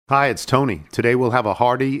Hi, it's Tony. Today we'll have a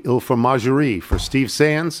hearty Il Formagerie for Steve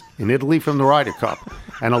Sands in Italy from the Ryder Cup,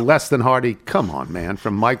 and a less than hearty, come on man,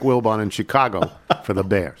 from Mike Wilbon in Chicago for the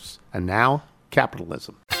Bears. And now,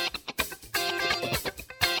 capitalism.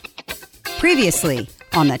 Previously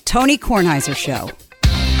on the Tony Kornheiser Show.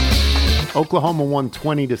 Oklahoma won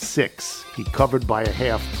 20-6. He covered by a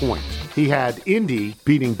half point. He had Indy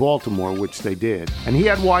beating Baltimore, which they did, and he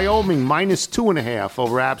had Wyoming minus 2.5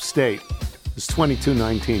 over App State. It's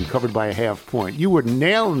 22-19, covered by a half point. You were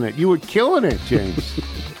nailing it. You were killing it, James.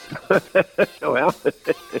 Well,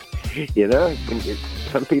 you know,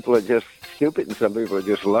 some people are just stupid and some people are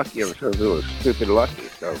just lucky, and some people are stupid lucky.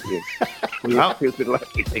 So we're stupid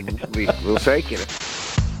lucky. We'll take it.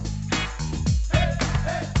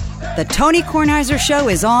 The Tony Kornheiser Show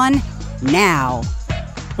is on now.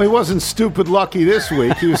 Well, he wasn't stupid lucky this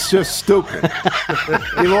week. He was just stupid.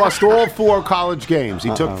 He lost all 4 college games.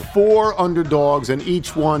 He took 4 underdogs, and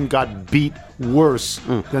each one got beat worse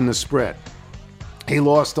than the spread. He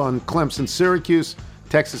lost on Clemson, Syracuse,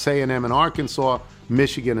 Texas A&M and Arkansas,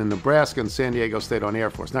 Michigan and Nebraska, and San Diego State on Air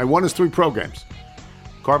Force. Now, he won his 3 pro games.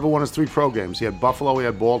 Carver won his 3 pro games. He had Buffalo, he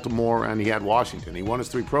had Baltimore, and he had Washington. He won his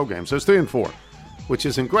 3 pro games. So it's 3-4. Which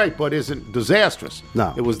isn't great, but isn't disastrous.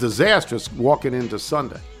 No. It was disastrous walking into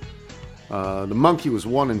Sunday. The Monkey was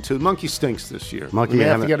 1-2. The Monkey stinks this year. We may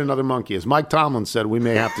have to get another Monkey. As Mike Tomlin said, we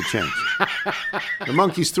may have to change. The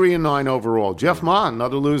Monkey's 3-9 overall. Jeff Mon,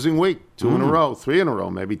 another losing week. 2 in a row, 3 in a row,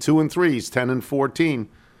 maybe 2-3. He's 10-14.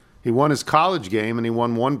 He won his college game, and he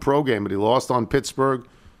won 1 pro game, but he lost on Pittsburgh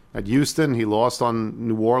at Houston. He lost on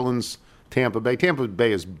New Orleans, Tampa Bay. Tampa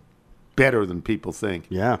Bay is better than people think.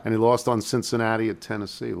 Yeah. And he lost on Cincinnati at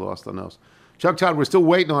Tennessee. Lost on those. Chuck Todd, we're still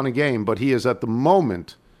waiting on a game, but he is at the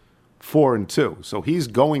moment 4-2. So he's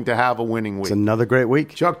going to have a winning week. It's another great week.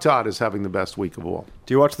 Chuck Todd is having the best week of all.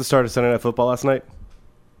 Do you watch the start of Sunday Night Football last night?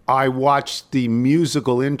 I watched the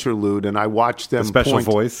musical interlude, and I watched them The special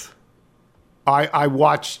voice? I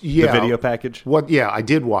watched, The video package? What? Yeah, I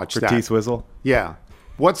did watch For that. T Swizzle? Yeah.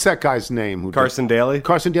 What's that guy's name? Carson Daly?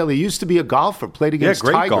 Carson Daly used to be a golfer, played against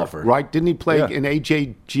great Tiger, golfer. right? Didn't he play Yeah. in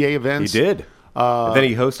AJGA events? He did. And then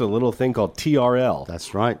he hosted a little thing called TRL.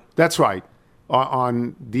 That's right. That's right.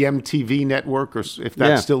 On the MTV network, or if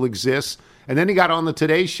that still exists. And then he got on the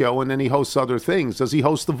Today Show, and then he hosts other things. Does he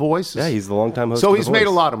host The Voice? Yeah, he's the longtime host So of The he's made a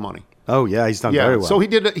Voice. lot of money. Oh, yeah, he's done very well. So he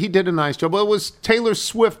did a nice job. Well, it was Taylor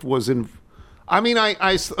Swift was in. I mean, I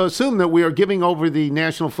assume that we are giving over the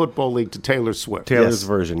National Football League to Taylor Swift. Taylor's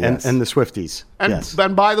version, yes. And the Swifties. And, yes.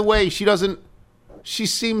 and by the way, she doesn't. She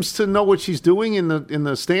seems to know what she's doing in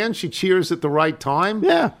the stand. She cheers at the right time.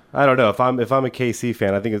 Yeah. I don't know. If I'm a KC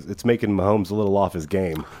fan, I think it's making Mahomes a little off his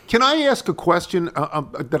game. Can I ask a question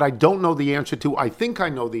that I don't know the answer to? I think I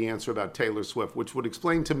know the answer about Taylor Swift, which would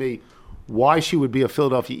explain to me why she would be a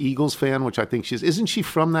Philadelphia Eagles fan, which I think she is. Isn't she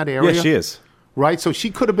from that area? Yeah, she is. Right? So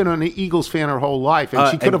she could have been an Eagles fan her whole life, and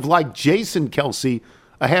she could have liked Jason Kelce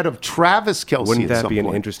ahead of Travis Kelce. Wouldn't that at some be an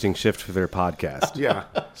point. interesting shift for their podcast? Yeah.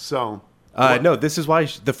 So. No, this is why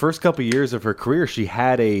the first couple of years of her career, she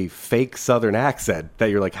had a fake Southern accent that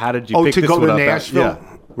you're like, how did you pick to this go one to up? Nashville?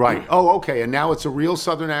 Yeah. Right. Oh, okay. And now it's a real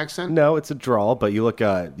Southern accent? No, it's a drawl, but you look.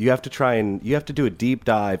 You have to do a deep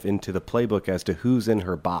dive into the playbook as to who's in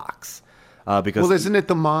her box. Because Well, isn't it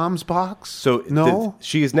the mom's box? So no,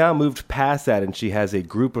 she has now moved past that, and she has a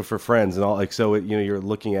group of her friends, and all like so. You're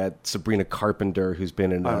looking at Sabrina Carpenter, who's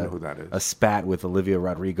been in I don't know who that is. a spat with Olivia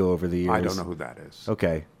Rodrigo over the years. I don't know who that is.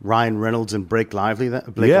 Okay, Ryan Reynolds and Blake Lively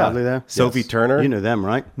there. Sophie Yes. Turner. You know them,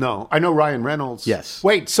 right? No, I know Ryan Reynolds. Yes.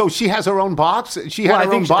 Wait, so she has her own box? She had Well,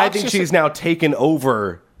 her own box? I think she's now taken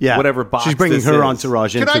over. Yeah. Whatever box She's bringing this her is.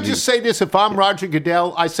 entourage Can into I just say this? If I'm Roger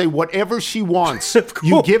Goodell, I say whatever she wants,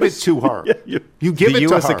 you give it to her. You give The it to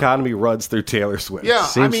U.S. her. economy runs through Taylor Swift. Yeah, I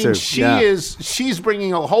Seems mean, to, yeah. she's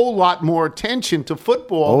bringing a whole lot more attention to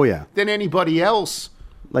football Oh, yeah. than anybody else.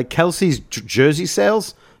 Like Kelsey's jersey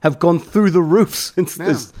sales have gone through the roof since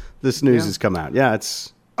Yeah. this news Yeah. has come out. Yeah,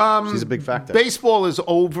 she's a big factor. Baseball is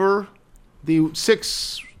over. The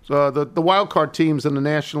the wild card teams in the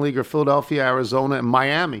National League are Philadelphia, Arizona, and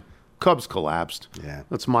Miami. Cubs collapsed. Yeah.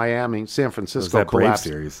 That's Miami. San Francisco that Brave collapsed.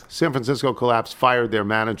 series. San Francisco collapsed, fired their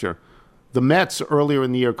manager. The Mets earlier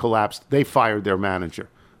in the year collapsed. They fired their manager.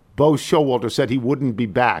 Bo Showalter said he wouldn't be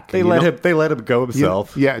back. They let him go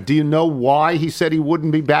himself. Yeah. Do you know why he said he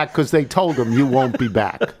wouldn't be back? Because they told him you won't be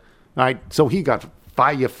back. All right. So he got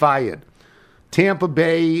fired. Tampa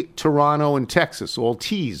Bay, Toronto, and Texas, all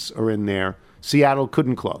T's are in there. Seattle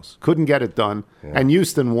couldn't close, couldn't get it done, and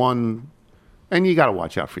Houston won. And you got to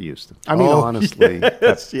watch out for Houston. I mean, honestly,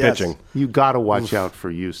 That's pitching. you got to watch out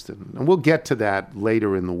for Houston, and we'll get to that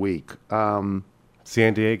later in the week.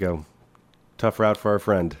 San Diego. Tough route for our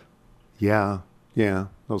friend. Yeah.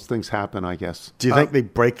 Those things happen, I guess. Do you think they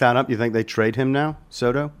break that up? You think they trade him now,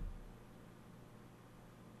 Soto?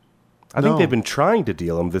 I think they've been trying to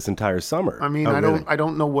deal him this entire summer. I mean, really? I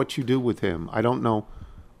don't know what you do with him. I don't know.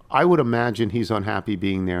 I would imagine he's unhappy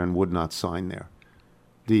being there and would not sign there.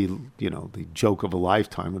 The joke of a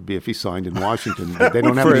lifetime would be if he signed in Washington. But they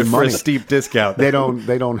don't have any for money. a steep discount. They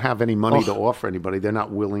don't have any money to offer anybody. They're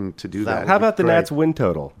not willing to do that. How about the Great. Nats win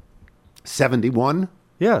total? 71?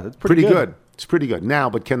 Yeah, that's Pretty good. It's pretty good. Now,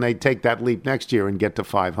 but can they take that leap next year and get to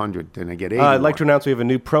 500? Then they get 80 I'd like to announce we have a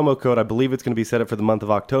new promo code. I believe it's going to be set up for the month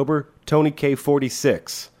of October. Tony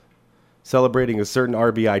K46, celebrating a certain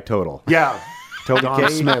RBI total. Yeah. Tony Dom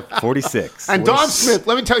Smith. 46. And Dom Smith,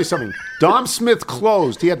 let me tell you something. Dom Smith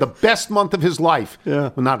closed. He had the best month of his life. Yeah.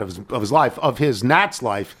 Well, not of his life, of his Nats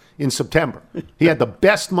life in September. He had the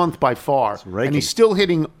best month by far. And he's still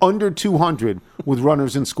hitting under 200 with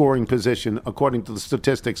runners in scoring position, according to the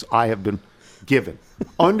statistics I have been given.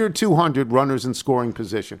 Under 200 runners in scoring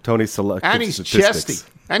position. Tony's selective And he's statistics.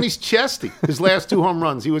 chesty. And he's chesty. His last 2 home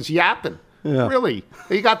runs, he was yapping. Yeah. Really.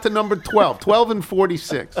 He got to number 12. 12 and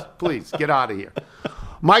 46. Please, get out of here.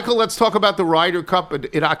 Michael, let's talk about the Ryder Cup.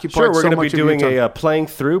 It occupies Sure, we're so going to much be of your doing time. a playing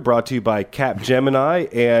through brought to you by Cap Gemini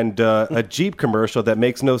and a Jeep commercial that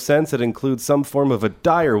makes no sense. That includes some form of a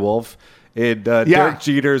dire wolf in Derek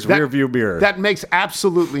Jeter's rearview mirror. That makes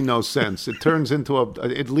absolutely no sense. It turns into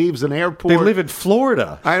it leaves an airport. They live in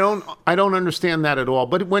Florida. I don't understand that at all.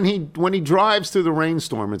 But when he drives through the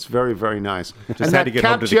rainstorm, it's very, very nice. Just had to get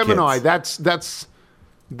home to the Gemini, kids. that's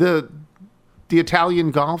the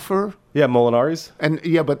Italian golfer. Yeah, Molinari's. And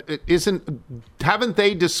but haven't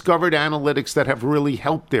they discovered analytics that have really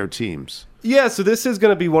helped their teams? Yeah, so this is going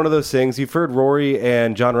to be one of those things. You've heard Rory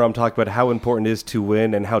and John Rahm talk about how important it is to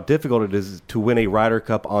win and how difficult it is to win a Ryder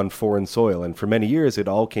Cup on foreign soil. And for many years, it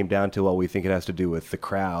all came down to, well, we think it has to do with the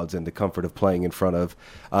crowds and the comfort of playing in front of,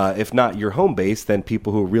 if not your home base, then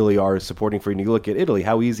people who really are supporting for you. And you look at Italy,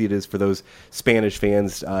 how easy it is for those Spanish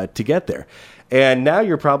fans to get there. And now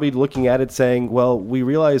you're probably looking at it saying, well, we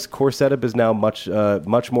realize course setup is now much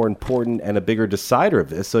more important and a bigger decider of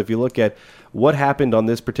this. So if you look at what happened on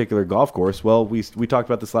this particular golf course, well, we talked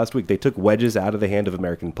about this last week. They took wedges out of the hand of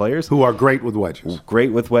American players. Who are great with wedges.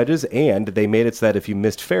 Great with wedges, and they made it so that if you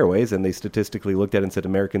missed fairways, and they statistically looked at it and said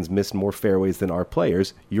Americans missed more fairways than our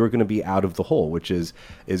players, you're going to be out of the hole, which is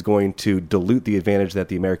going to dilute the advantage that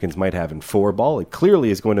the Americans might have in four ball. It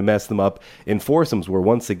clearly is going to mess them up in foursomes, where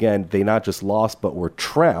once again, they not just lost, but were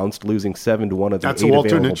trounced, losing 7-1 of the 8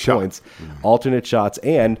 available points. Alternate shots,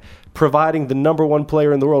 and providing the number one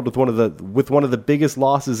player in the world with one of the biggest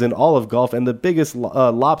losses in all of golf and the biggest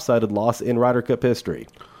lopsided loss in Ryder Cup history.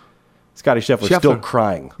 Scotty Scheffler still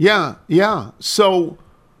crying. Yeah. So,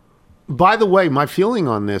 by the way, my feeling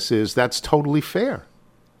on this is that's totally fair.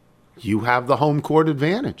 You have the home court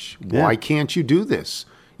advantage. Yeah. Why can't you do this?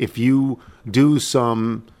 If you do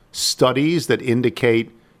some studies that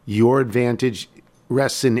indicate your advantage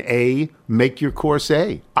rests in A, make your course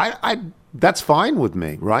A. That's fine with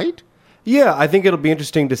me, right? Yeah, I think it'll be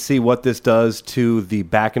interesting to see what this does to the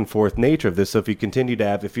back and forth nature of this. So if you continue to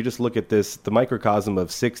have, if you just look at this, the microcosm of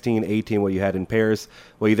 16, 18, what you had in Paris,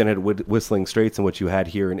 what you then had Whistling Straits and what you had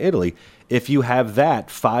here in Italy, if you have that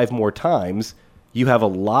 5 more times, you have a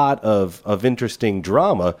lot of interesting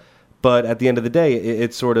drama. But at the end of the day,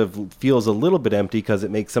 it sort of feels a little bit empty because it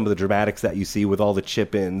makes some of the dramatics that you see with all the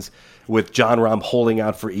chip-ins, with John Rahm holding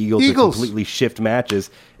out for eagles to completely shift matches.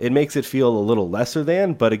 It makes it feel a little lesser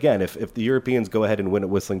than. But again, if the Europeans go ahead and win at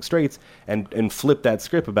Whistling Straits and flip that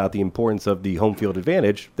script about the importance of the home field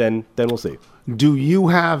advantage, then we'll see. Do you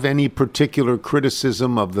have any particular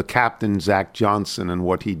criticism of the captain, Zach Johnson, and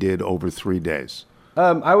what he did over 3 days?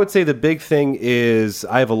 I would say the big thing is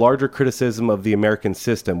I have a larger criticism of the American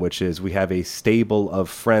system, which is we have a stable of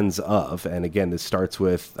friends of, and again, this starts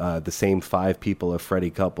with the same 5 people of Freddie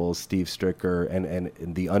Couples, Steve Stricker, and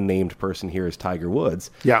the unnamed person here is Tiger Woods.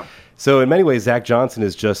 Yeah. So in many ways, Zach Johnson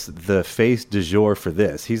is just the face du jour for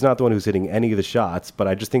this. He's not the one who's hitting any of the shots, but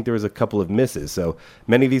I just think there was a couple of misses. So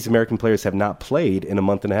many of these American players have not played in a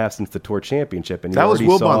month and a half since the Tour Championship. And that was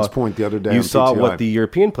Wilbon's point the other day. You saw what the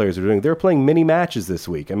European players were doing. They were playing mini matches this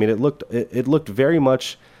week. I mean, it looked very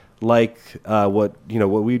much like what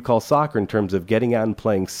we'd call soccer in terms of getting out and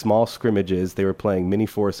playing small scrimmages. They were playing mini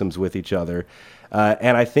foursomes with each other,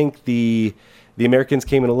 and I think the Americans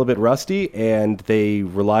came in a little bit rusty, and they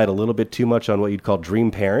relied a little bit too much on what you'd call dream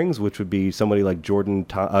pairings, which would be somebody like Jordan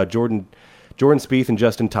Jordan Spieth and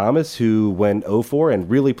Justin Thomas, who went 0-4 and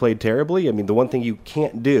really played terribly. I mean, the one thing you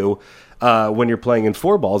can't do when you're playing in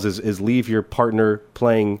 4 balls is leave your partner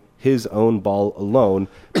playing his own ball alone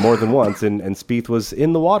more than once. And Spieth was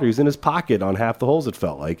in the water. He was in his pocket on half the holes, it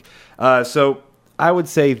felt like. So I would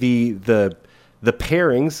say the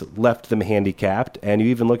pairings left them handicapped, and you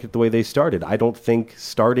even look at the way they started. I don't think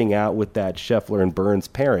starting out with that Scheffler and Burns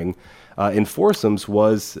pairing in foursomes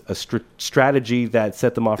was a strategy that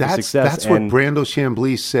set them off for success. That's what Brando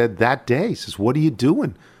Chambly said that day. He says, what are you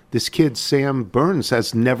doing? This kid, Sam Burns,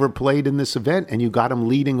 has never played in this event, and you got him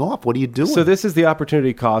leading off. What are you doing? So this is the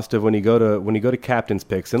opportunity cost of when you go to captain's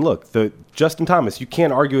picks. And look, the Justin Thomas, you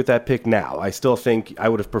can't argue with that pick now. I still think I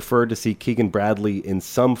would have preferred to see Keegan Bradley in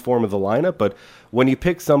some form of the lineup, but when you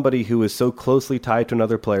pick somebody who is so closely tied to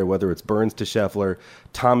another player, whether it's Burns to Scheffler,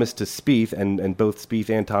 Thomas to Spieth, and both Spieth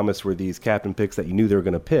and Thomas were these captain picks that you knew they were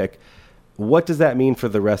going to pick, what does that mean for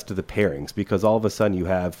the rest of the pairings? Because all of a sudden you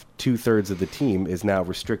have 2/3 of the team is now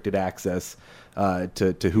restricted access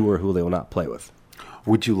to who or who they will not play with.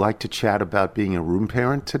 Would you like to chat about being a room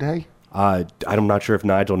parent today? I'm not sure if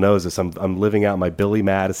Nigel knows this. I'm living out my Billy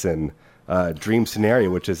Madison dream scenario,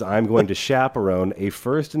 which is I'm going to chaperone a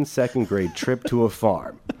 1st and 2nd grade trip to a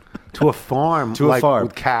farm. To a farm? To a farm.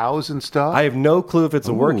 With cows and stuff? I have no clue if it's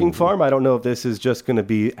a working farm. I don't know if this is just going to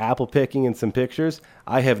be apple picking and some pictures.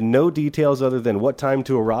 I have no details other than what time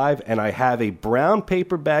to arrive, and I have a brown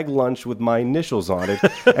paper bag lunch with my initials on it,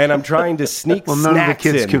 and I'm trying to sneak well, none snacks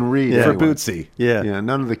of the kids in can read for anyway. Bootsy. Yeah,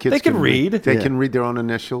 none of the kids They can read. They Yeah. can read their own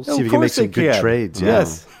initials. See if you Of can make course they some good can. trades. Yeah.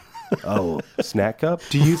 Yes. Oh, snack cup?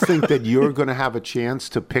 Do you think that you're going to have a chance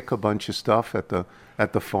to pick a bunch of stuff at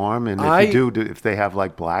the farm? And if I- you do, if they have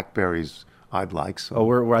like blackberries, I'd like some.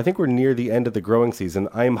 Oh, I think we're near the end of the growing season.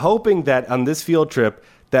 I'm hoping that on this field trip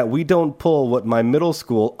that we don't pull what my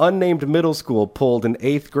unnamed middle school pulled in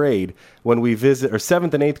 8th grade when we visit, or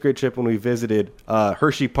 7th and 8th grade trip when we visited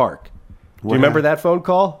Hershey Park. Do you remember that phone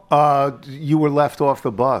call? You were left off the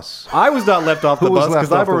bus. I was not left off the Who was bus left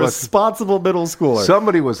because I'm off a the bus? responsible middle schooler.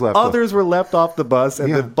 Somebody was left off. Others were left off the bus, and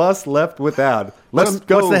Yeah. the bus left without. Let's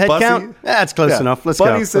go, What's the head Bussy. count? That's close enough. Let's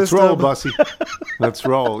Buddy go. Let's system. roll, Bussy. Let's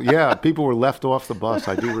roll. Yeah, people were left off the bus.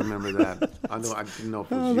 I do remember that. I didn't know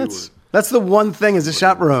if it was you. That's the one thing as a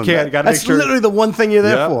chaperone. Gotta That's make sure- literally the one thing you're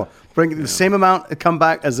there Yeah. for. Bring the same amount come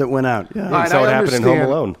back as it went out. Yeah. All right, saw I what happened in Home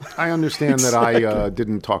understand- Alone. I understand that I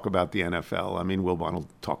didn't talk about the NFL. I mean, Wilbon will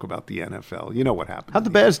talk about the NFL. You know what happened. How'd the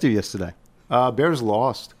Bears do yesterday? Bears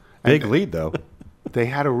lost. Big And lead, though. They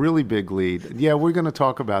had a really big lead. Yeah, we're going to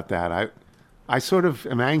talk about that. I sort of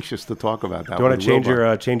am anxious to talk about that. Do you want with to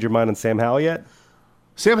Wilbon. change your mind on Sam Howell yet?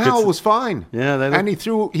 Sam Howell was fine. Yeah, and he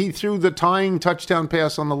threw the tying touchdown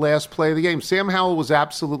pass on the last play of the game. Sam Howell was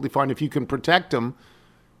absolutely fine if you can protect him.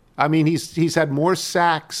 I mean, he's had more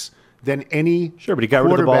sacks than any Sure, but he got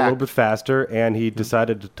rid of the ball a quarterback. little bit faster, and he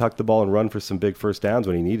decided to tuck the ball and run for some big first downs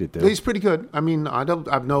when he needed to. He's pretty good. I mean, I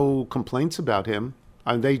have no complaints about him.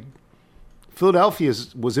 Philadelphia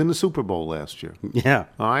was in the Super Bowl last year. Yeah.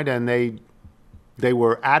 All right, and they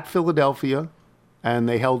were at Philadelphia, and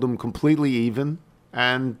they held them completely even.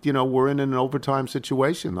 And we're in an overtime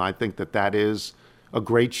situation. I think that is a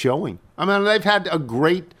great showing. I mean, they've had a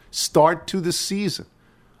great start to the season.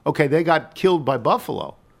 Okay, they got killed by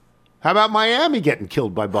Buffalo. How about Miami getting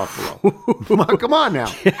killed by Buffalo? Come on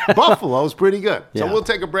now. Buffalo's pretty good. So Yeah. we'll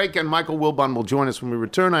take a break, and Michael Wilbon will join us when we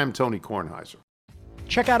return. I am Tony Kornheiser.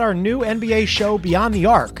 Check out our new NBA show, Beyond the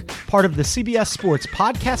Arc, part of the CBS Sports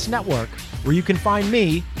Podcast Network, where you can find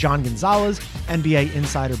me, John Gonzalez, NBA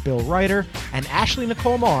insider Bill Ryder, and Ashley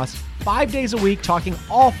Nicole Moss 5 days a week talking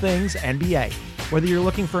all things NBA. Whether you're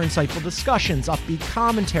looking for insightful discussions, upbeat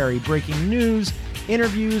commentary, breaking news,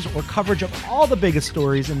 interviews, or coverage of all the biggest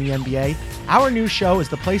stories in the NBA, our new show is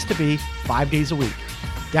the place to be 5 days a week.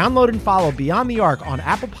 Download and follow Beyond the Arc on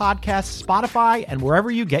Apple Podcasts, Spotify, and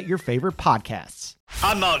wherever you get your favorite podcasts.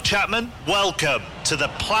 I'm Mark Chapman. Welcome to the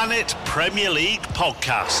Planet Premier League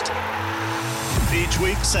podcast. Each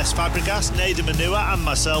week, Cesc Fabregas, Nader Manua and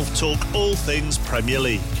myself talk all things Premier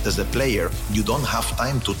League. As a player, you don't have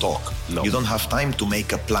time to talk. No. You don't have time to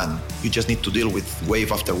make a plan. You just need to deal with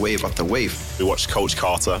wave after wave after wave. We watched Coach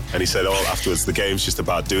Carter, and he said, afterwards, the game's just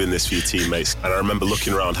about doing this for your teammates. And I remember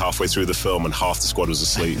looking around halfway through the film, and half the squad was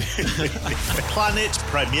asleep. Planet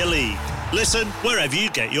Premier League. Listen wherever you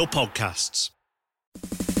get your podcasts.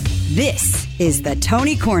 This is the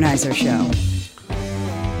Tony Kornheiser Show.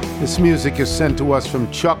 This music is sent to us from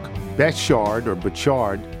Chuck Bechard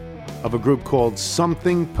of a group called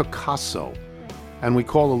Something Picasso. And we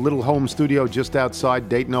call a little home studio just outside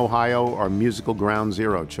Dayton, Ohio, our musical ground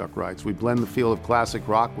zero, Chuck writes. We blend the feel of classic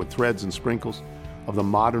rock with threads and sprinkles. of the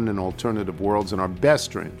modern and alternative worlds. In our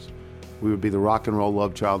best dreams, we would be the rock and roll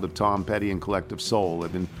love child of Tom Petty and Collective Soul.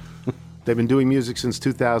 They've been doing music since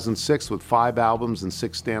 2006 with 5 albums and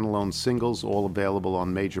 6 standalone singles, all available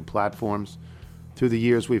on major platforms. Through the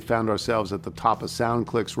years, we've found ourselves at the top of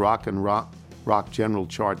SoundClick's rock general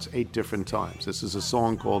charts 8 different times. This is a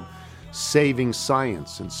song called Saving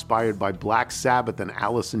Science, inspired by Black Sabbath and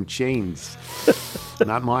Alice in Chains,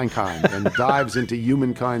 not Mankind, and dives into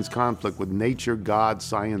humankind's conflict with nature, God,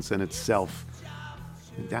 science, and itself.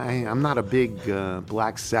 I'm not a big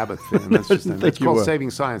Black Sabbath fan. That's just it's called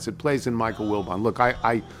Saving Science. It plays in Michael Wilbon. Look,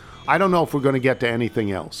 I don't know if we're going to get to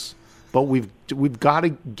anything else, but we've got to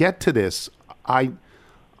get to this. I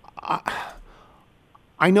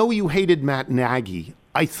know you hated Matt Nagy.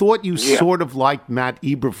 I thought you sort of liked Matt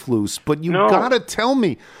Eberflus, but you got to tell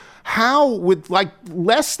me how, with like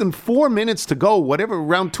less than 4 minutes to go,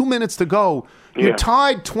 around 2 minutes to go, you're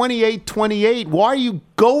tied 28-28. Why are you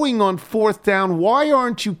going on 4th down? Why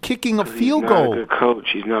aren't you kicking a field goal? He's not a good coach.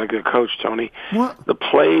 He's not a good coach, Tony. What? The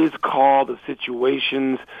plays called, the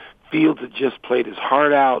situations, Fields had just played his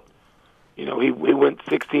heart out. You know, he went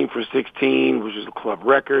 16 for 16, which is a club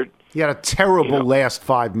record. He had a terrible last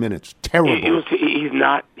 5 minutes. Terrible. He's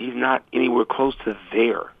not anywhere close to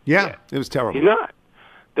there. Yeah, yet. It was terrible. He's not.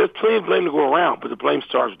 There's plenty of blame to go around, but the blame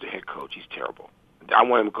starts with the head coach. He's terrible. I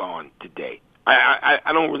want him gone today. I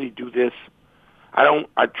don't really do this. I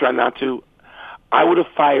try not to. I would have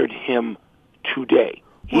fired him today.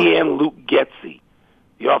 He and Luke Getsy,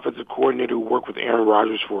 the offensive coordinator who worked with Aaron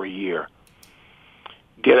Rodgers for a year.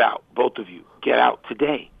 Get out, both of you. Get out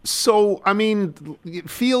today. So, I mean,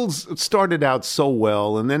 Fields started out so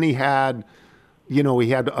well, and then he had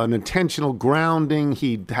an intentional grounding.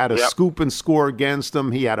 He had a scoop and score against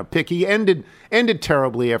him. He had a pick. He ended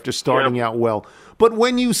terribly after starting out well. But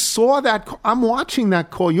when you saw that, I'm watching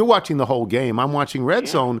that call. You're watching the whole game. I'm watching Red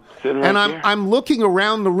Zone, and I'm looking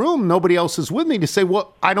around the room. Nobody else is with me to say,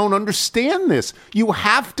 well, I don't understand this. You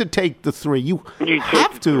have to take the 3. You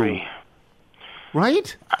have to. 3.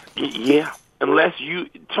 Right? Yeah. Unless you,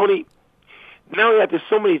 Tony, now that there's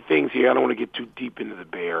so many things here, I don't want to get too deep into the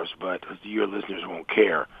Bears, but your listeners won't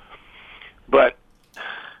care. But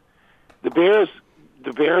the Bears'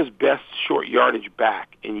 best short yardage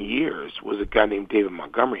back in years was a guy named David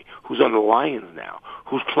Montgomery, who's on the Lions now,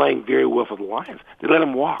 who's playing very well for the Lions. They let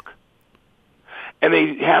him walk. And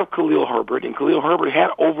they have Khalil Herbert, and Khalil Herbert had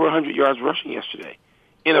over 100 yards rushing yesterday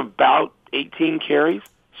in about 18 carries.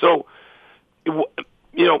 So,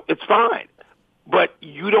 it's fine. But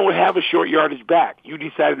you don't have a short yardage back. You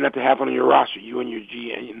decided not to have one on your roster, you and your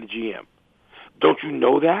GM and the GM. Don't you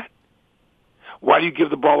know that? Why do you give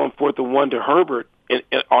the ball on 4th and 1 to Herbert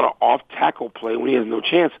on an off-tackle play when he has no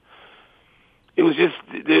chance? It was just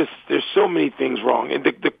there's so many things wrong, and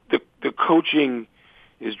the coaching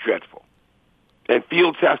is dreadful. And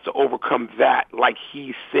Fields has to overcome that, like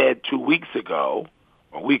he said 2 weeks ago,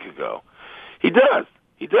 or a week ago. He does.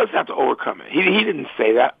 He does have to overcome it. He didn't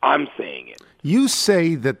say that. I'm saying it. You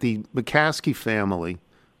say that the McCaskey family,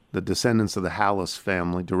 the descendants of the Hallis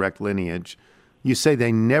family, direct lineage, you say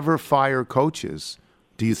they never fire coaches.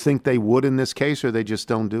 Do you think they would in this case, or they just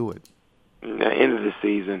don't do it? The end of the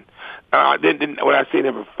season. When I say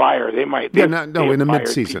never fire, they might. In the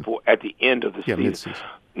midseason. People at the end of the season. Mid-season.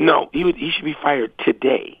 No, he should be fired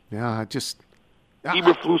today. Yeah,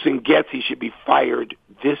 Eberflus and Getsy should be fired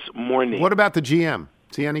this morning. What about the GM?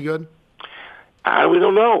 Is he any good? We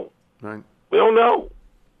don't know. Right. We don't know.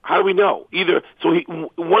 How do we know?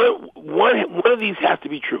 One of these has to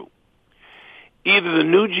be true. Either the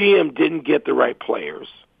new GM didn't get the right players,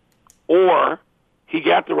 or he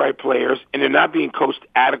got the right players and they're not being coached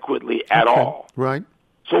adequately at all. Right.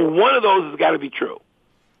 So one of those has got to be true.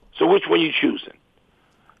 So which one are you choosing?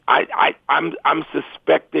 I'm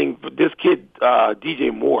suspecting this kid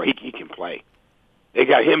DJ Moore. He can play. They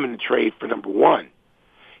got him in the trade for number 1.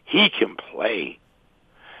 He can play.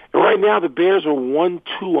 And right now, the Bears are 1-2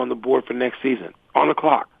 on the board for next season, on the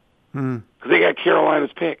clock. Because they got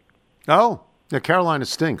Carolina's pick. Oh, yeah, Carolina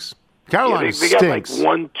stinks. Carolina they stinks. Got like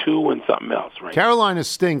 1-2 and something else, right? Carolina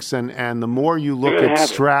stinks, and the more you look at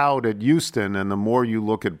Stroud at Houston and the more you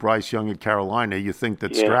look at Bryce Young at Carolina, you think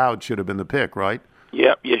that Stroud should have been the pick, right?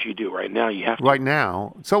 Yep, yes, you do. Right now, you have to. Right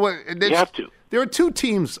now. So you have to. There are 2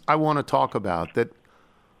 teams I want to talk about that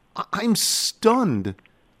I'm stunned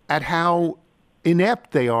at how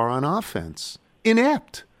inept they are on offense.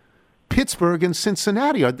 Inept. Pittsburgh and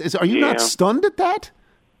Cincinnati. Are you not stunned at that?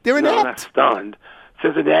 They're inept. No, I'm not stunned.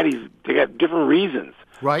 They got different reasons.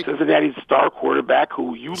 Right. Cincinnati's star quarterback,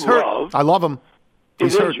 who you love. I love him.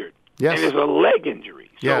 He's injured. Yes. And there's a leg injury.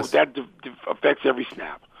 So yes. that affects every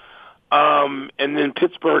snap. And then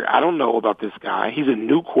Pittsburgh, I don't know about this guy. He's a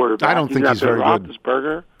new quarterback. I don't think he's very good.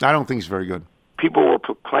 Roethlisberger. I don't think he's very good. People were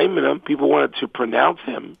proclaiming him. People wanted to pronounce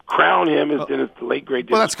him, crown him as the late great.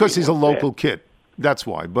 Well, that's because he's a local kid. That's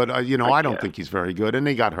why. But I don't think he's very good, and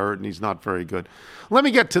he got hurt, and he's not very good. Let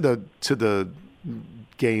me get to the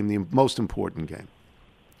game, the most important game.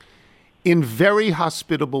 In very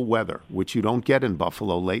hospitable weather, which you don't get in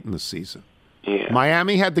Buffalo late in the season,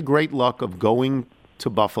 Miami had the great luck of going to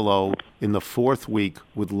Buffalo in the fourth week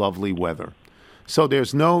with lovely weather. So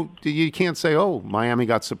you can't say, oh, Miami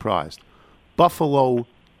got surprised. Buffalo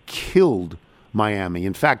killed Miami.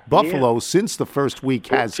 In fact, Buffalo, since the first week,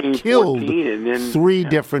 has killed 3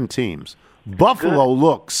 different teams. Buffalo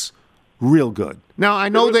looks real good. Now, I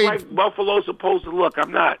know like Buffalo's supposed to look.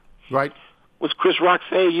 I'm not. Right. What's Chris Rock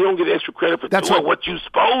saying? You don't get extra credit for doing what you're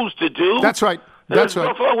supposed to do. That's right. That's right.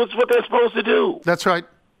 Buffalo, what's what they're supposed to do. That's right.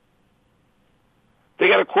 They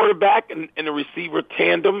got a quarterback and a receiver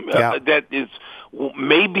tandem that is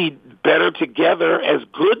maybe better together, as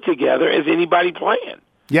good together as anybody playing.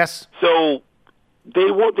 Yes. So they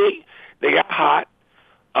got hot.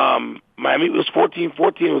 Miami was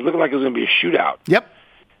 14-14. It was looking like it was going to be a shootout. Yep.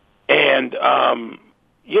 And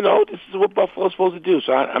this is what Buffalo's supposed to do.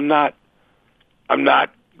 So I'm not going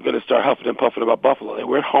to start huffing and puffing about Buffalo. They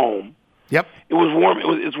were at home. Yep. It was warm.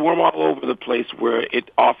 It's warm all over the place where it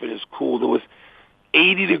often is cool. There was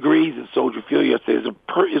 80 degrees at Soldier Field yesterday.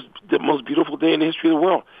 It's the most beautiful day in the history of the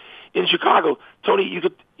world. In Chicago, Tony,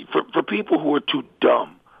 for people who are too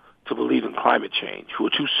dumb to believe in climate change, who are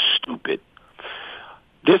too stupid,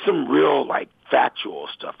 there's some real factual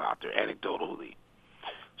stuff out there, anecdotally.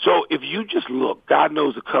 So if you just look, God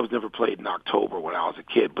knows the Cubs never played in October when I was a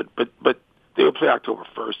kid, but they would play October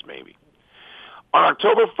 1st maybe. On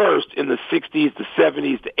October 1st in the 60s, the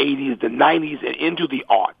 70s, the 80s, the 90s, and into the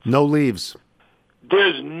aughts. No leaves.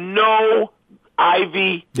 There's no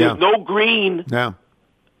ivy. There's no green. Yeah.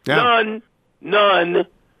 None.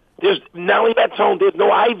 There's not only that, Tone, there's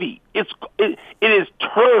no ivy. It is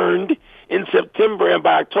turned in September, and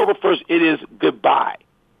by October 1st, it is goodbye.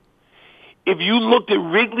 If you looked at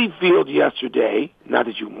Wrigley Field yesterday, not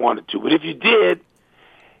that you wanted to, but if you did,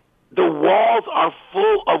 the walls are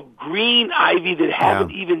full of green ivy that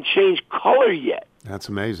haven't even changed color yet. That's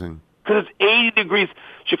amazing. Because it's 80 degrees.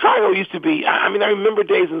 Chicago used to be, I remember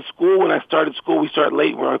days in school when I started school, we started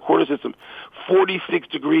late, we're on a quarter system, 46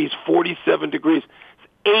 degrees, 47 degrees. It's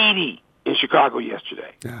 80 in Chicago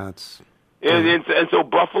yesterday. Yeah, and so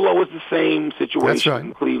Buffalo is the same situation. That's right.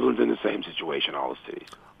 And Cleveland's in the same situation, all the cities.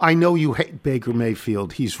 I know you hate Baker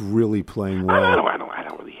Mayfield. He's really playing well. I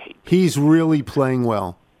don't really hate him. He's really playing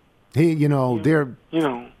well. They win. All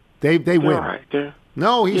right.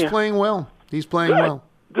 No, he's playing well. He's playing well.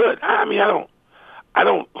 Good. I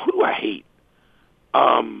don't. Who do I hate?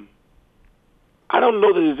 I don't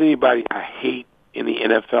know that there's anybody I hate in the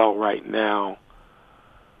NFL right now.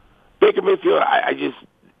 Baker Mayfield,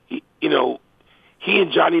 he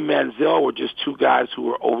and Johnny Manziel were just two guys who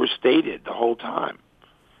were overstated the whole time.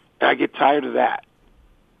 And I get tired of that.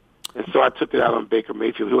 And so I took it out on Baker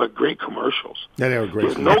Mayfield, who had great commercials. Yeah, they were great.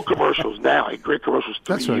 There's no commercials now. He had great commercials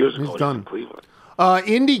 3 years ago. He's done. In Cleveland.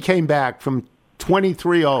 Indy came back from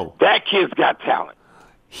 23-0. That kid's got talent.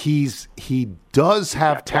 He does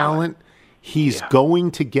have talent. He's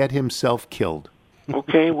going to get himself killed.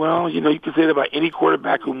 Okay, well, you can say that about any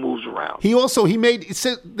quarterback who moves around.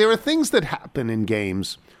 There are things that happen in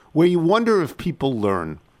games where you wonder if people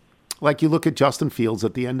learn. Like you look at Justin Fields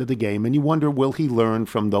at the end of the game and you wonder, will he learn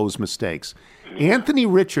from those mistakes? Anthony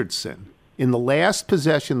Richardson, in the last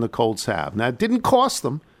possession the Colts have, now it didn't cost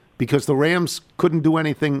them because the Rams couldn't do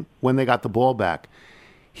anything when they got the ball back.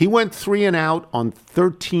 He went 3 and out on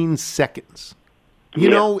 13 seconds.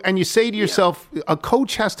 And you say to yourself, a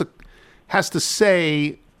coach has to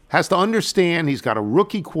understand he's got a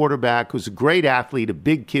rookie quarterback who's a great athlete, a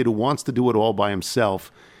big kid who wants to do it all by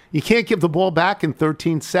himself. You can't give the ball back in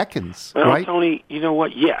 13 seconds, right? Tony, you know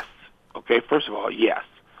what? Yes. Okay, first of all, yes.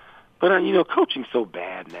 But, coaching's so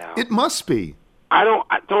bad now. It must be.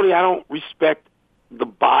 Tony, I don't respect the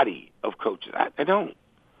body of coaches. I don't.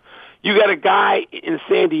 You got a guy in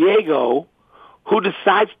San Diego who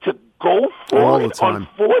decides to go for it on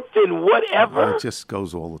 4th and whatever. It just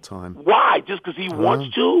goes all the time. Why? Just because he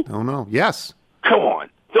wants to? Don't know. Yes. Come on.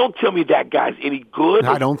 Don't tell me that guy's any good.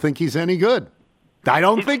 I don't think he's any good. I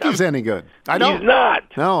don't think he's any good. I don't. He's not.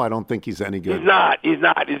 No, I don't think he's any good. He's not. The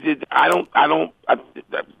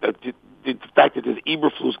fact that this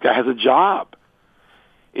Eberflus guy has a job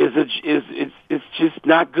it's just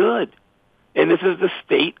not good. And this is the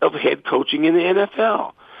state of head coaching in the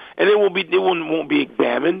NFL. And it won't be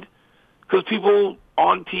examined because people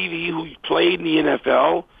on TV who played in the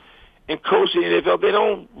NFL and coached in the NFL, they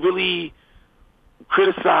don't really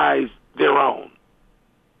criticize their own.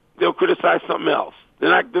 They'll criticize something else. They're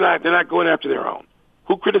not going after their own.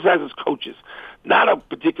 Who criticizes coaches? Not a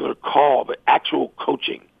particular call, but actual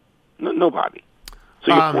coaching. Nobody.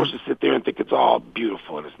 So you're forced to sit there and think it's all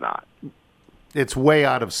beautiful, and it's not. It's way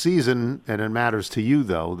out of season, and it matters to you,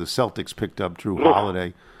 though. The Celtics picked up Drew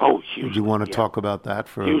Holiday. Oh, hugely. Do you want to talk about that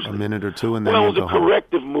for a minute or two? And then it was a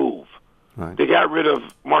corrective move. Right. They got rid of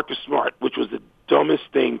Marcus Smart, which was the dumbest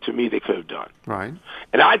thing to me they could have done. Right.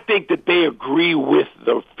 And I think that they agree with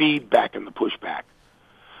the feedback and the pushback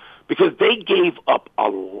because they gave up a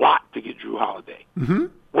lot to get Drew Holiday when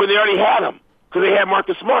they already had him because they had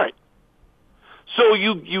Marcus Smart. So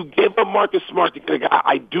you gave up Marcus Smart to get a guy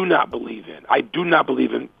I do not believe in. I do not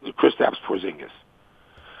believe in Kristaps Porzingis.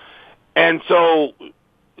 And so,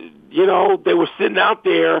 they were sitting out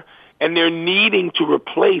there and they're needing to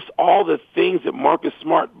replace all the things that Marcus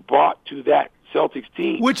Smart brought to that Celtics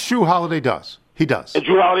team. Which Drew Holiday does. He does. And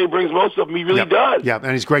Drew Holiday brings most of them. He really does. Yeah,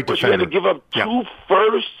 and he's a great but defender. But you had to give up 2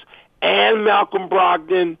 firsts and Malcolm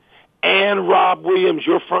Brogdon and Rob Williams,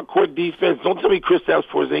 your front court defense. Don't tell me Kristaps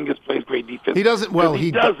Porzingis plays great defense. He doesn't. Well, he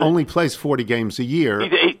doesn't. Only plays 40 games a year.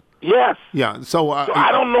 Yes. Yeah. So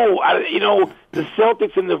I don't know. The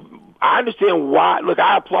Celtics I understand why. Look,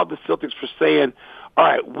 I applaud the Celtics for saying, all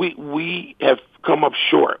right, we have come up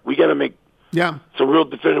short. We got to make some real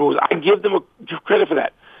definitive moves. I give them credit for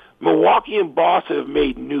that. Milwaukee and Boston have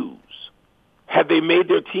made news. Have they made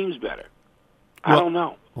their teams better? I don't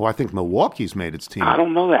know. Well, I think Milwaukee's made its team. I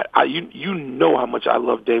don't know that. You know how much I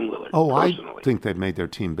love Dame Lillard. Oh, personally. I think they've made their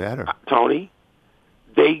team better. Tony,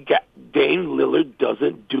 Dame Lillard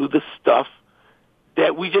doesn't do the stuff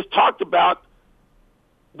that we just talked about.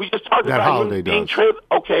 We just talked that about Holiday him being does. traded.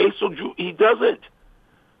 Okay, so he doesn't.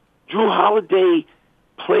 Drew Holiday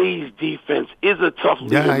plays defense, is a tough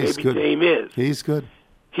leader. Yeah, he's maybe good. Dame is. He's good.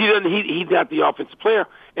 He doesn't. He's not the offensive player,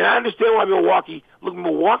 and I understand why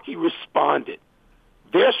Milwaukee responded.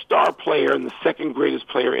 Their star player and the second greatest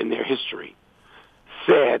player in their history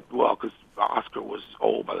said, well, because Oscar was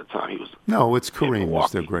old by the time he was. No, it's Kareem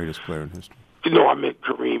who's their greatest player in history. No, I meant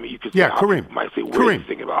Kareem. You could say Kareem. You might say, wait, Kareem.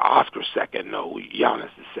 thinking about Oscar second. No, Giannis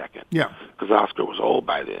is second. Yeah. Because Oscar was old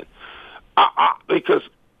by then. Because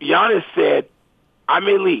Giannis said, I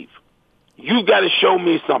may leave. You got to show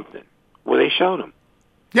me something. Well, they showed him.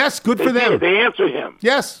 Yes, good for them. They answered him.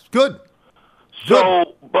 Yes, good.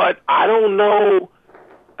 So, but I don't know.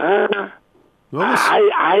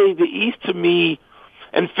 The East to me,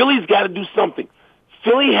 and Philly's got to do something.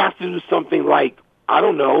 Philly has to do something like, I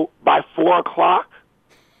don't know, by 4 o'clock.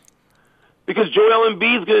 Because Joel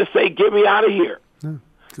Embiid's going to say, get me out of here.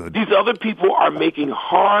 Good. These other people are making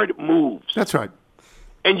hard moves. That's right.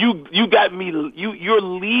 And you got me, you're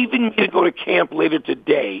leaving me to go to camp later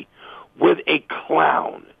today with a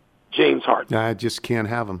clown, James Harden. I just can't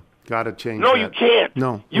have him. Got to change No, that. you can't.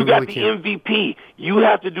 No, you got the MVP. You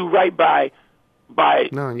have to do right by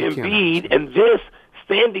Embiid, and this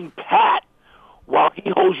standing pat while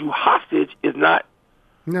he holds you hostage is not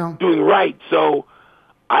doing right. So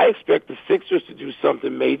I expect the Sixers to do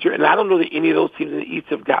something major, and I don't know that any of those teams in the East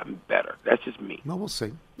have gotten better. That's just me. Well, we'll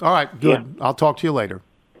see. All right, good. Yeah. I'll talk to you later.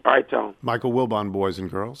 All right, Tom. Michael Wilbon, boys and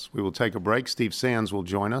girls. We will take a break. Steve Sands will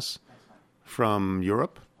join us from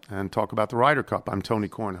Europe and talk about the Ryder Cup. I'm Tony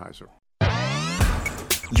Kornheiser.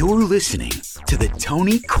 You're listening to the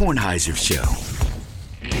Tony Kornheiser Show.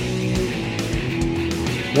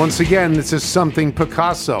 Once again, this is Something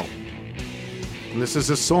Picasso. And this is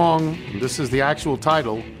a song, this is the actual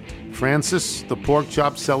title, Francis the Pork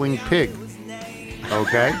Chop Selling Pig.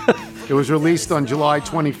 Okay? It was released on July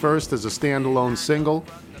 21st as a standalone single.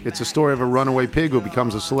 It's a story of a runaway pig who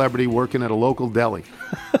becomes a celebrity working at a local deli.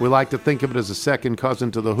 We like to think of it as a second cousin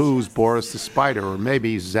to The Who's Boris the Spider, or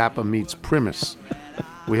maybe Zappa meets Primus.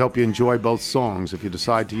 We hope you enjoy both songs. If you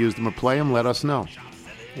decide to use them or play them, let us know.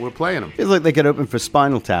 We're playing them. Feels like they could open for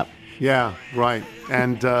Spinal Tap. Yeah, right.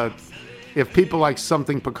 And if people like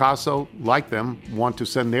Something Picasso, like them, want to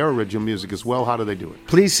send their original music as well, how do they do it?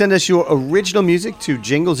 Please send us your original music to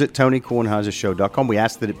jingles@TonyKornheiserShow.com. We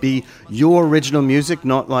ask that it be your original music,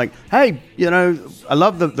 not like, hey, I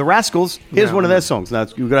love the Rascals. Here's one of their songs. Now,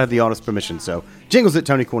 you've got to have the artist's permission. So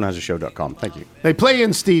jingles@TonyKornheiserShow.com. Thank you. They play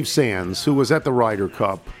in Steve Sands, who was at the Ryder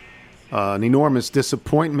Cup. An enormous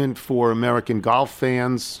disappointment for American golf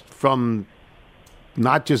fans from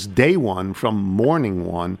not just day one, from morning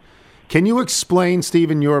one. Can you explain,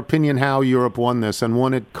 Steve, in your opinion, how Europe won this and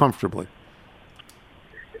won it comfortably?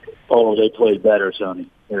 Oh, they played better, Sonny.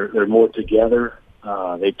 They're more together.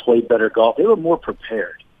 They played better golf. They were more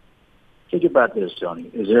prepared. Think about this, Tony.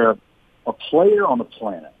 Is there a player on the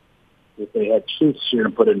planet, if they had truth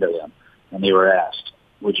serum put into them, and they were asked,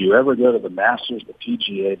 would you ever go to the Masters, the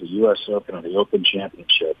PGA, the U.S. Open, or the Open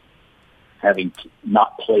Championship, having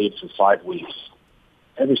not played for 5 weeks?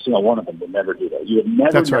 Every single one of them would never do that. You would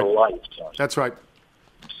never in your life, Tony. That's right.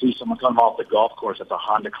 See someone come off the golf course at the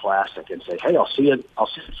Honda Classic and say, hey, I'll see you in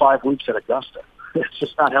 5 weeks at Augusta. It's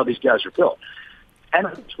just not how these guys are built. 10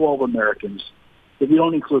 of the 12 Americans, if you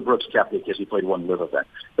don't include Brooks Koepka because he played one live event,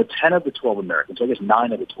 but 10 of the 12 Americans, I guess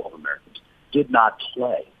 9 of the 12 Americans, did not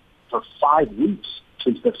play for 5 weeks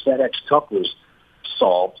since the FedEx Cup was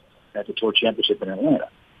solved at the Tour Championship in Atlanta.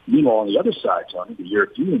 Meanwhile, on the other side, Tony, the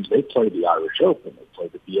Europeans, they played the Irish Open. They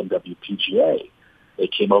played the BMW PGA. They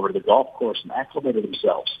came over to the golf course and acclimated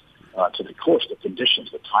themselves to the course, the conditions,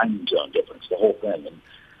 the time zone difference, the whole thing. And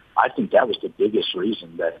I think that was the biggest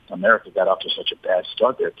reason that America got off to such a bad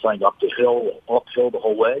start. They were playing uphill the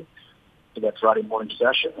whole way to that Friday morning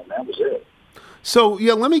session, and that was it. So,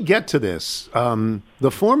 yeah, let me get to this.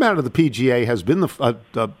 The format of the PGA has been of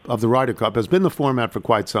the Ryder Cup has been the format for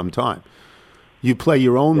quite some time. You play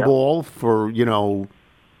your own ball for,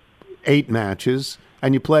 8 matches,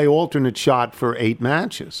 and you play alternate shot for 8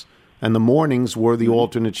 matches. And the mornings were the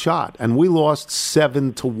alternate shot. And we lost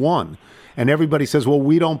 7-1. And everybody says, well,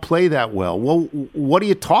 we don't play that well. Well, what are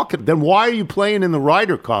you talking? Then why are you playing in the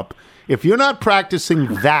Ryder Cup? If you're not practicing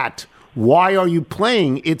that, why are you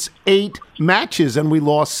playing? It's 8 matches, and we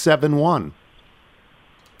lost 7-1.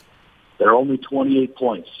 There are only 28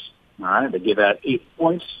 points. All right, they give out 8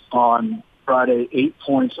 points on Friday, 8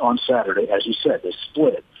 points on Saturday. As you said, they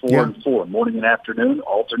split 4 and 4, morning and afternoon,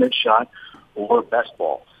 alternate shot, or best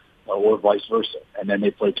ball, or vice versa. And then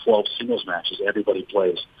they play 12 singles matches. Everybody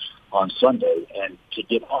plays on Sunday. And to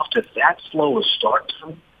get off to that slow a start,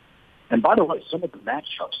 and by the way, some of the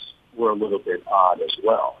matchups were a little bit odd as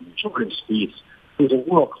well. I mean, Jordan Spieth, who's a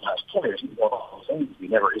world-class player, he won all the things. He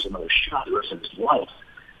never has another shot the rest of his life.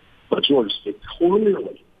 But Jordan Spieth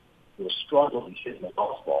clearly was struggling hitting the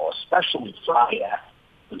golf ball, especially Friday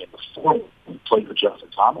afternoon before we played with Justin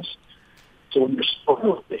Thomas. So when you're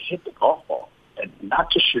struggling to hit the golf ball, and not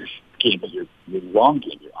just your game, but your long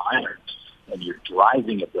game, your irons, and your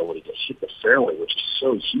driving ability to hit the fairway, which is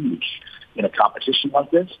so huge in a competition like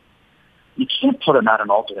this, you can't put him out an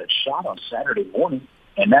alternate shot on Saturday morning,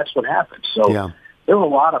 and that's what happened. So there were a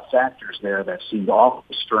lot of factors there that seemed awful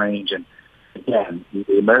strange, and again,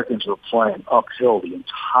 the Americans were playing uphill the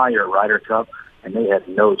entire Ryder Cup, and they had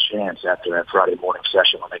no chance after that Friday morning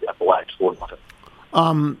session when they got blacked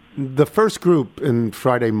 4-1. The first group in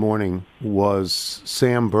Friday morning was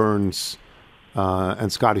Sam Burns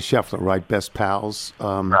and Scotty Scheffler, right? Best pals.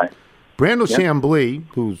 Right. Brando Chambly,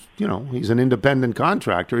 who's, he's an independent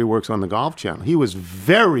contractor. He works on the Golf Channel. He was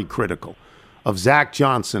very critical of Zach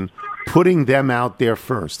Johnson putting them out there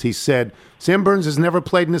first. He said, Sam Burns has never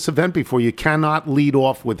played in this event before. You cannot lead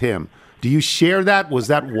off with him. Do you share that? Was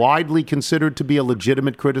that widely considered to be a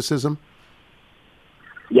legitimate criticism?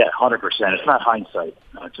 Yeah, 100%. It's not hindsight,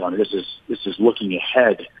 Tony. This is looking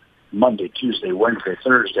ahead Monday, Tuesday, Wednesday,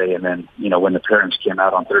 Thursday, and then, when the parents came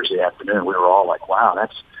out on Thursday afternoon, we were all like, wow,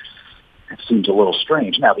 that seems a little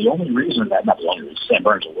strange. Now, the only reason Sam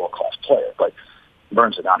Burns is a world-class player, but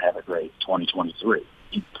Burns did not have a great 2023.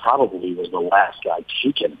 He probably was the last guy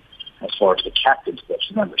taken as far as the captain's pitch.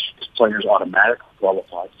 Remember, 6 players automatically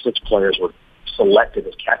qualified. 6 players were selected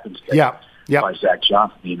as captain's pitch by Zach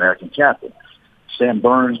Johnson, the American captain. Sam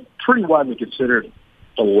Burns, pretty widely considered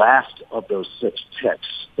the last of those 6 picks.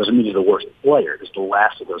 Doesn't mean he's the worst player. It's the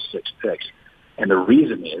last of those 6 picks. And the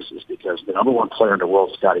reason is because the number 1 player in the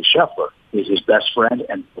world, Scotty Scheffler, is his best friend,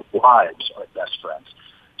 and the wives are best friends.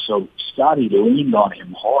 So Scotty leaned on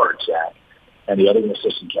him hard, Zach, and the other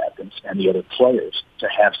assistant captains and the other players to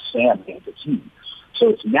have Sam make the team. So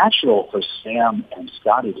it's natural for Sam and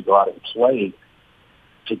Scotty to go out and play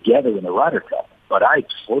together in the Ryder Cup. But I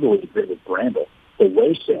totally agree with Brando. The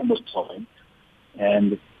way Sam was playing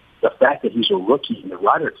and the fact that he's a rookie in the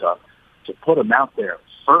Ryder Cup, to put him out there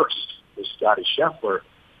first with Scotty Scheffler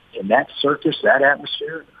in that circus, that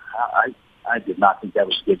atmosphere, I did not think that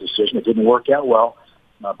was a good decision. It didn't work out well.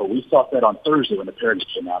 But we thought that on Thursday when the parents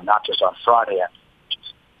came out, not just on Friday after.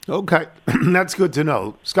 Okay, that's good to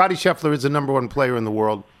know. Scotty Scheffler is the number 1 player in the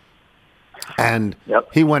world, and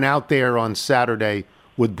he went out there on Saturday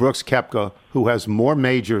with Brooks Koepka, who has more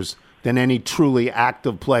majors than any truly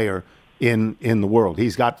active player in the world.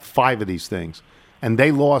 He's got 5 of these things, and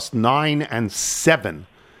they lost 9 and 7.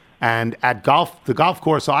 And at the golf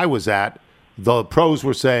course I was at, the pros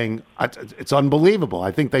were saying, it's unbelievable.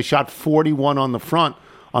 I think they shot 41 on the front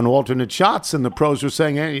on alternate shots, and the pros were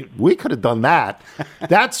saying, hey, we could have done that.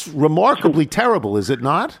 That's remarkably terrible, is it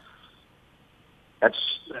not? That's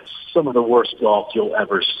some of the worst golf you'll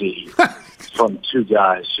ever see from two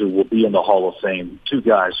guys who will be in the Hall of Fame, two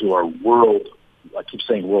guys who are I keep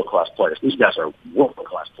saying world-class players. These guys are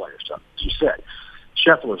world-class players, as you said.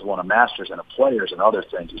 Scheffler's won a Masters and a Players and other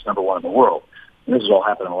things. He's number one in the world. And this has all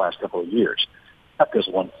happened in the last couple of years. Koepka's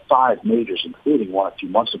won 5 majors, including one a few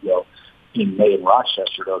months ago in May in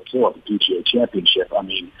Rochester to Oak Hill at the PGA Championship. I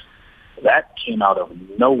mean, that came out of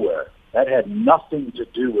nowhere. That had nothing to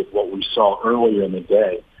do with what we saw earlier in the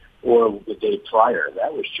day or the day prior.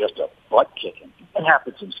 That was just a butt kicking. That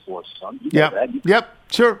happens in sports, son. You know that. Yep,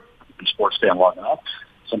 sure. You're a sports fan long enough.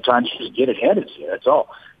 Sometimes you just get it handed to you. That's all.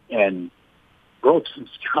 And Brooks and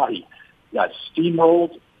Scotty got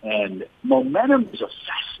steamrolled, and momentum is a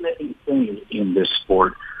fascinating thing in this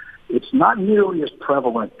sport. It's not nearly as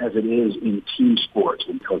prevalent as it is in team sports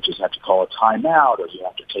when coaches have to call a timeout or you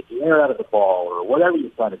have to take the air out of the ball or whatever you're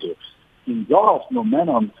trying to do. In golf,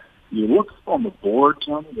 momentum, you look on the board,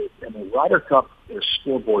 Tony, and the Ryder Cup, there's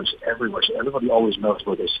scoreboards everywhere, so everybody always knows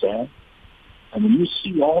where they stand. And when you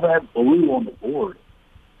see all that blue on the board,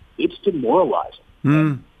 it's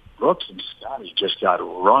demoralizing. Brooks and Scotty just got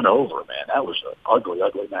run over, man. That was an ugly,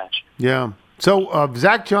 ugly match. Yeah. So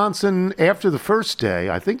Zach Johnson, after the first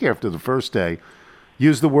day,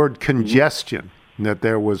 used the word congestion, that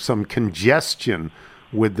there was some congestion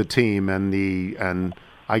with the team, and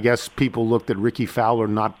I guess people looked at Ricky Fowler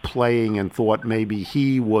not playing and thought maybe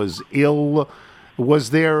he was ill.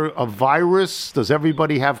 Was there a virus? Does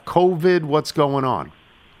everybody have COVID? What's going on?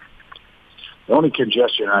 The only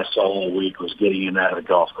congestion I saw all week was getting in and out of the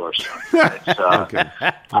golf course. Okay.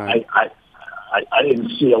 Right. I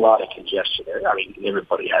didn't see a lot of congestion there. I mean,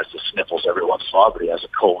 everybody has the sniffles every once in a while. Everybody has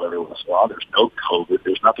a cold every once in a while. There's no COVID.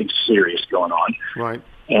 There's nothing serious going on. Right.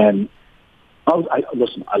 And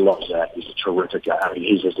listen, I love Zach. He's a terrific guy. I mean,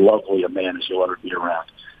 he's as lovely a man as you'll ever be around.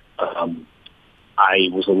 I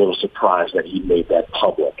was a little surprised that he made that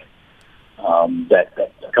public.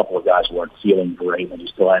 That a couple of guys weren't feeling great, and he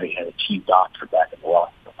still had a team doctor back in the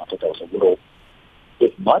locker room. I thought that was a little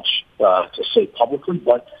bit much to say publicly,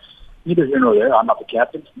 but neither here nor there. I'm not the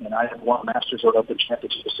captain, and I have won Masters or Open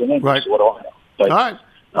Championships in England, right. So what do I know? But,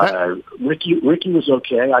 all right. Ricky was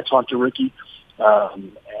okay. I talked to Ricky,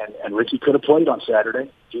 and Ricky could have played on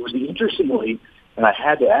Saturday. He was interestingly, and I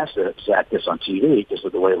had to ask Zach this on TV because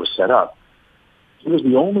of the way it was set up. He was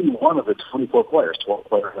the only one of the 24 players, 12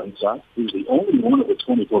 players on each side. He was the only one of the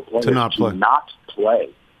 24 players to not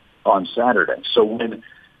play on Saturday. So when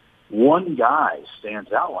one guy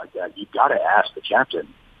stands out like that, you've got to ask the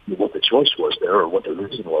captain what the choice was there or what the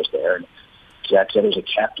reason was there. And Zach said it was a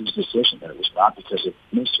captain's decision, and it was not because of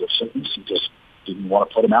miss or sickness. He just didn't want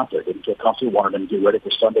to put him out there, didn't feel comfortable, wanted him to get ready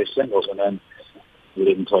for Sunday singles, and then he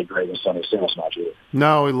didn't play great in the Sunday singles match either.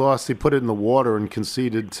 No, he lost. He put it in the water and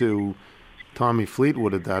conceded to Tommy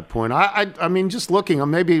Fleetwood at that point. I mean, just looking,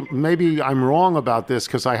 maybe I'm wrong about this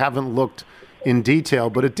because I haven't looked in detail,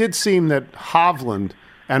 but it did seem that Hovland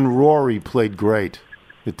and Rory played great.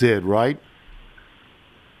 It did, right?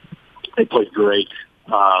 They played great.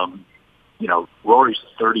 Rory's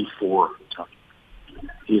 34.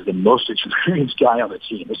 He's the most experienced guy on the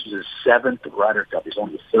team. This is his 7th Ryder Cup. He's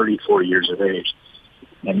only 34 years of age.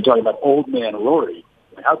 And you're talking about old man Rory.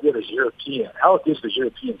 How good is the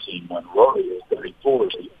European team when Rory is 34,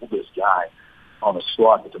 is the oldest guy on the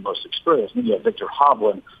squad with the most experience? And then you have Victor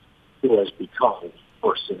Hovland, who has become the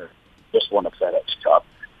first center, just won a FedEx Cup,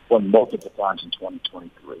 won multiple times in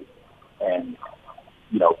 2023, and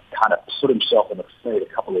kind of put himself in the fray a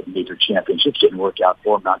couple of major championships. Didn't work out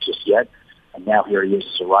for him, not just yet. And now here he is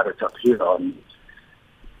as a Ryder Cup hero. And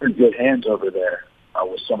in good hands over there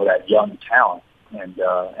with some of that young talent. And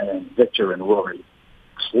then Victor and Rory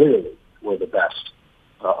clearly were the best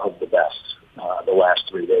of the best the last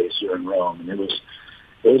 3 days here in Rome. And it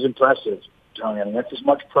was impressive, Tony. I mean, that's as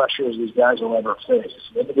much pressure as these guys will ever face.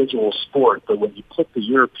 It's an individual sport, but when you put the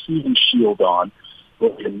European shield on,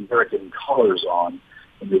 with the American colors on,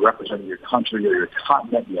 and you're representing your country or your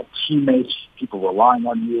continent, you have teammates, people relying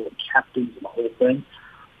on you, and captains and the whole thing,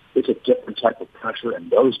 it's a different type of pressure,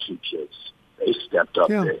 and those two kids, they stepped up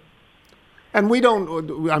big. And we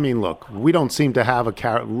don't seem to have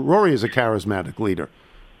Rory is a charismatic leader.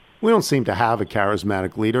 We don't seem to have a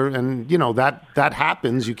charismatic leader, and, that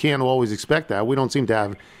happens. You can't always expect that. We don't seem to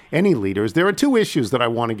have any leaders. There are 2 issues that I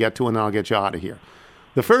want to get to, and then I'll get you out of here.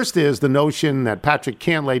 The first is the notion that Patrick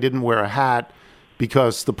Cantlay didn't wear a hat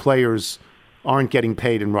because the players aren't getting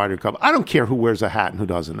paid in Ryder Cup. I don't care who wears a hat and who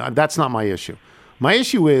doesn't. That's not my issue. My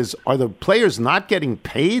issue is, are the players not getting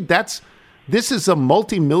paid? That's This is a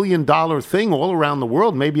multi-million-dollar thing all around the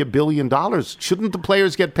world, maybe $1 billion. Shouldn't the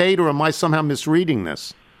players get paid, or am I somehow misreading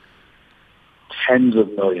this? Tens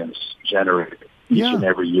of millions generated each and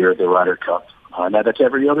every year at the Ryder Cup. Now, that's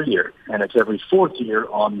every other year, and it's every fourth year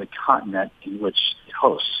on the continent in which it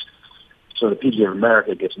hosts. So the PGA of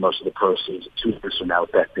America gets most of the proceeds 2 years from now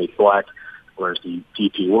with Bethpage Black, whereas the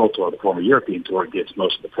DP World Tour, the former European Tour, gets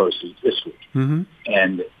most of the proceeds this week. Mm-hmm.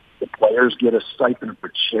 And the players get a stipend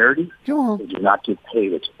for charity. They do not get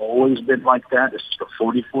paid. It's always been like that. This is the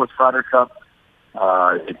 44th Ryder Cup.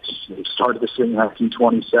 It started this in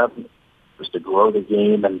 1927. It was to grow the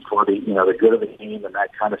game and for the the good of the game and that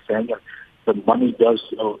kind of thing. And the money does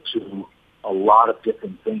go to a lot of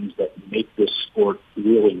different things that make this sport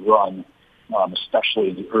really run, especially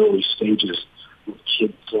in the early stages with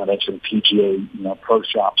kids. I mentioned PGA, pro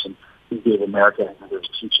shops and PGA of America, and there's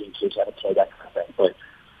teaching kids how to play that kind of thing. But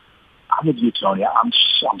I'm with you, Tony. I'm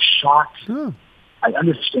shocked. I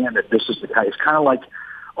understand that this is the kind. It's kind of like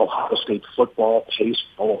Ohio State football pays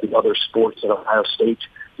for all the other sports at Ohio State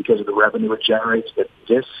because of the revenue it generates. That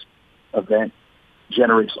this event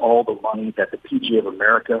generates all the money that the PGA of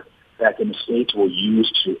America back in the States will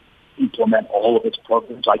use to implement all of its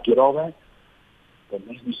programs. I get all that. But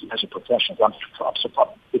maybe as a professional, I'm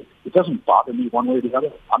surprised. It doesn't bother me one way or the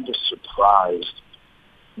other. I'm just surprised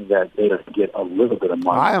that they don't get a little bit of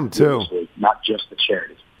money. I am too. Not just the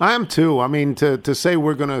charity. I am too. I mean, to say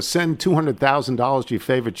we're going to send $200,000 to your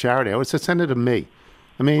favorite charity, I would say send it to me.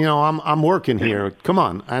 I mean, I'm working here. Come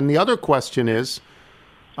on. And the other question is,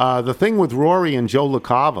 the thing with Rory and Joe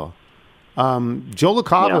LaCava. Joe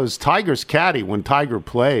LaCava is Tiger's caddy when Tiger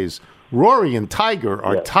plays. Rory and Tiger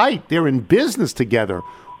are tight. They're in business together.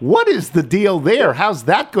 What is the deal there? How's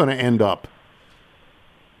that going to end up?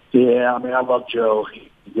 Yeah, I mean, I love Joe. He's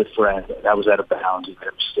a good friend. That was out of bounds. He made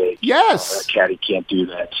a mistake. Yes. A caddy can't do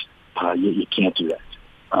that. You can't do that.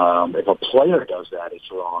 If a player does that,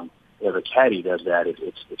 it's wrong. If a caddy does that,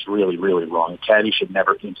 it's really, really wrong. A caddy should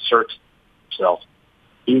never insert himself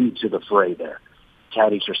into the fray there.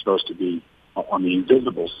 Caddies are supposed to be on the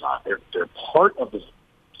invisible side. They're part of the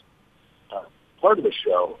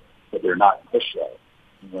show, but they're not the show.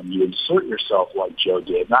 When you insert yourself like Joe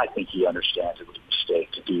did, and I think he understands it was a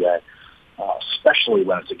mistake to do that, especially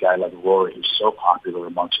when it's a guy like Rory who's so popular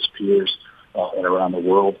amongst his peers and around the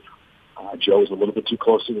world. Joe was a little bit too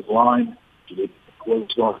close to his line. He did what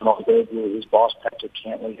was going on today. His boss, Patrick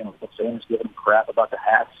Cantley, and the fans giving him crap about the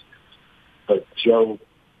hats. But Joe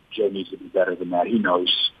needs to be better than that. He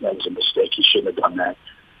knows that was a mistake. He shouldn't have done that.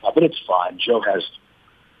 But it's fine.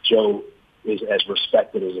 Joe is as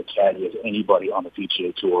respected as a caddy as anybody on the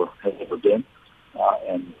PGA Tour has ever been.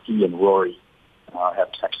 And he and Rory have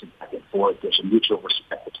texted back and forth. There's a mutual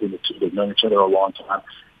respect between the two. They've known each other a long time.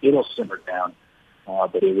 It'll simmer down.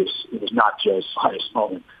 But it was not Joe's finest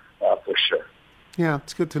moment for sure. Yeah,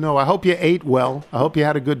 it's good to know. I hope you ate well. I hope you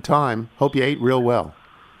had a good time. Hope you ate real well.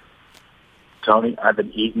 Tony, I've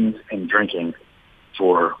been eating and drinking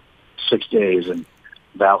for 6 days, and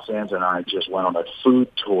Val Sands and I just went on a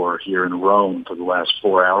food tour here in Rome for the last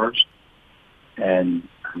 4 hours. And,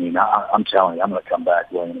 I mean, I'm telling you, I'm going to come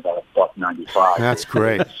back weighing about $195. That's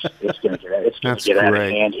great. It's going to get out of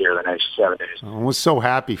hand here the next 7 days. I was so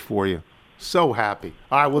happy for you. So happy.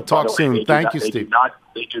 All right, we'll talk soon. Thank you, Steve.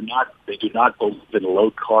 They do not believe in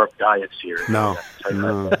low-carb diets here. No.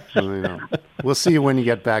 We'll see you when you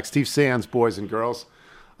get back. Steve Sands, boys and girls.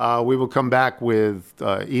 We will come back with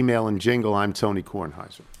email and jingle. I'm Tony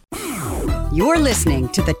Kornheiser. You're listening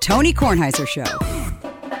to The Tony Kornheiser Show.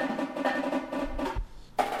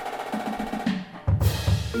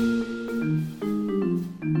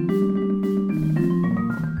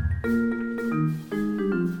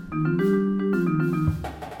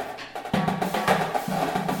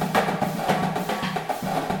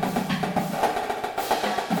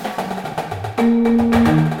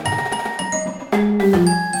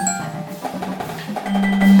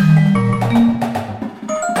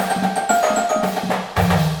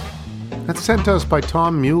 That's sent to us by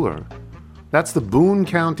Tom Mueller. That's the Boone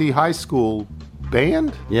County High School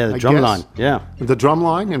band? Yeah, the Drumline. Yeah. The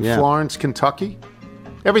Drumline in Florence, Kentucky.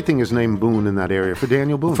 Everything is named Boone in that area for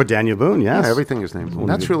Daniel Boone. For Daniel Boone, yes. Yeah, everything is named Boone.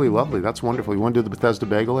 That's really lovely. That's wonderful. You want to do the Bethesda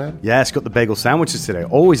Bagel ad? Yes, got the bagel sandwiches today.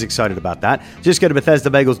 Always excited about that. Just go to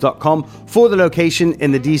BethesdaBagels.com for the location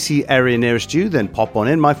in the DC area nearest you. Then pop on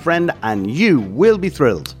in, my friend, and you will be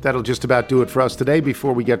thrilled. That'll just about do it for us today.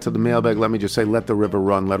 Before we get to the mailbag, let me just say, let the river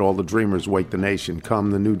run. Let all the dreamers wake the nation.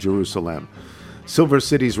 Come, the New Jerusalem. Silver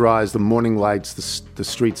cities rise, the morning lights, the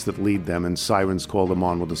streets that lead them, and sirens call them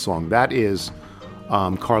on with a song. That is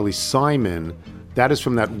Carly Simon. That is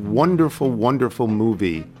from that wonderful, wonderful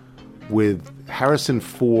movie, with Harrison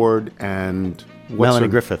Ford and Melanie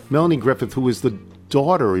Griffith. Melanie Griffith, who is the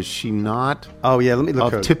daughter, is she not? Oh yeah, let me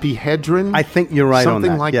look. Of Tippi Hedren. I think you're right on that.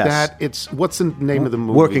 Something like yes. that. It's what's the name of the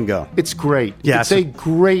movie? Working Girl. It's great. Yeah, it's a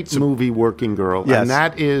great movie, Working Girl, Yes. and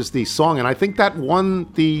that is the song. And I think that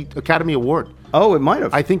won the Academy Award. Oh, it might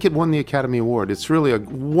have. I think it won the Academy Award. It's really a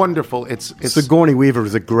wonderful. It's Sigourney Weaver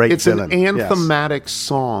is a great It's villain. an anthematic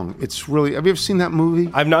song. It's really. Have you ever seen that movie?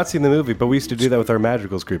 I've not seen the movie, but we used to do that with our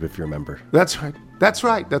Madrigals group, if you remember. That's right. That's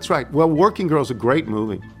right. That's right. Well, Working Girl is a great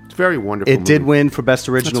movie. It's a very wonderful. It did movie. win for Best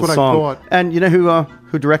Original That's what Song. I thought. And you know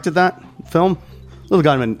who directed that film? A little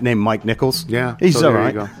guy named Mike Nichols. Yeah, he's so all there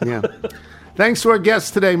right. you go. Yeah. Thanks to our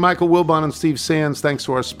guests today, Michael Wilbon and Steve Sands. Thanks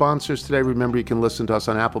to our sponsors today. Remember, you can listen to us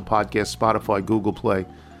on Apple Podcasts, Spotify, Google Play,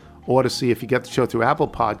 Odyssey. If you get the show through Apple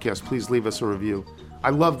Podcasts, please leave us a review. I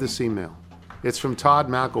love this email. It's from Todd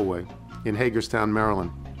McElway in Hagerstown,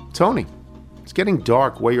 Maryland. Tony, it's getting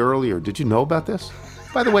dark way earlier. Did you know about this?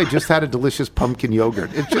 By the way, just had a delicious pumpkin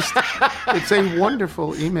yogurt. It's a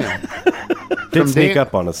wonderful email. Did sneak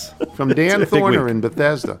up on us. From Dan It's a big Thorner week. in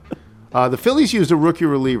Bethesda. The Phillies used a rookie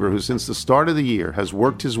reliever who, since the start of the year, has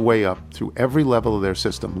worked his way up through every level of their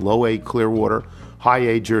system. Low A Clearwater, High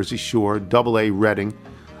A Jersey Shore, Double A Reading,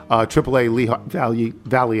 Triple A Lehigh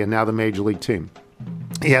Valley, and now the Major League team.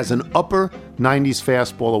 He has an upper 90s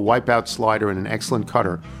fastball, a wipeout slider, and an excellent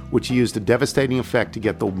cutter, which he used to devastating effect to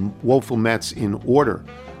get the woeful Mets in order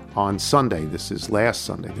on Sunday. This is last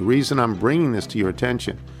Sunday. The reason I'm bringing this to your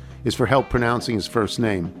attention is for help pronouncing his first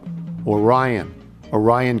name, Orion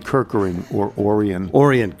Kirkering, or Orion.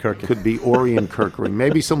 Orion Kirkering. Could be Orion Kirkering.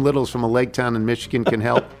 Maybe some littles from a lake town in Michigan can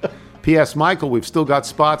help. P.S. Michael, we've still got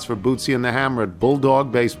spots for Bootsy and the Hammer at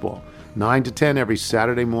Bulldog Baseball, 9 to 10 every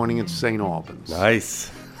Saturday morning at St. Albans.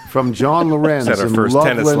 Nice. From John Lorenz Had our in first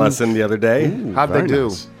Loveland. tennis lesson the other day. How'd they do?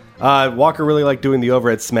 Nice. Walker really liked doing the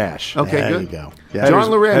overhead smash. Okay, There good. you go. John Henry's-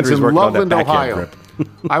 Lorenz Henry's in working on that Loveland, backhand Ohio. grip.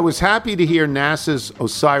 I was happy to hear NASA's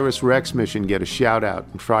OSIRIS-REx mission get a shout-out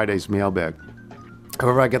in Friday's mailbag.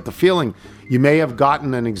 However, I get the feeling you may have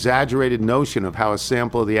gotten an exaggerated notion of how a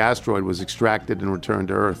sample of the asteroid was extracted and returned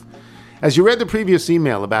to Earth. As you read the previous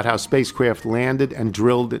email about how spacecraft landed and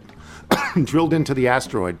drilled into the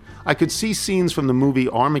asteroid, I could see scenes from the movie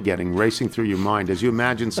Armageddon racing through your mind as you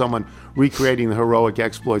imagine someone recreating the heroic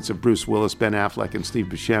exploits of Bruce Willis, Ben Affleck, and Steve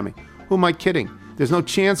Buscemi. Who am I kidding? There's no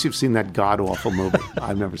chance you've seen that god-awful movie.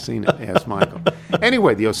 I've never seen it, asked Michael.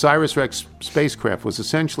 Anyway, the OSIRIS-REx spacecraft was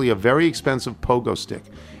essentially a very expensive pogo stick.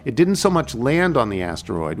 It didn't so much land on the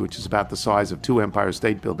asteroid, which is about the size of 2 Empire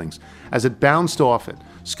State Buildings, as it bounced off it,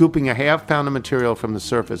 scooping a half-pound of material from the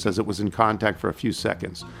surface as it was in contact for a few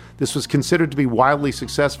seconds. This was considered to be wildly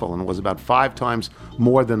successful and was about 5 times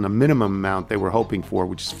more than the minimum amount they were hoping for,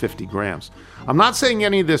 which is 50 grams. I'm not saying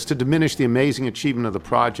any of this to diminish the amazing achievement of the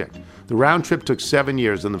project. The round trip took 7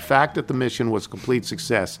 years, and the fact that the mission was a complete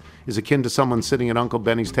success is akin to someone sitting at Uncle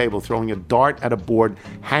Benny's table throwing a dart at a board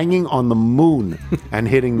hanging on the moon and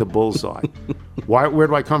hitting the bullseye. Where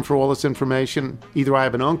do I come for all this information? Either I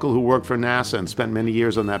have an uncle who worked for NASA and spent many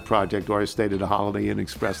years on that project, or I stayed at a Holiday Inn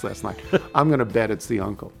Express last night. I'm going to bet it's the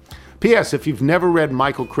uncle. P.S. If you've never read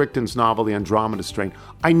Michael Crichton's novel, The Andromeda Strain,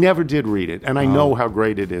 I never did read it, and I know how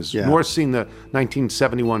great it is, nor seen the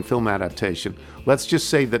 1971 film adaptation. Let's just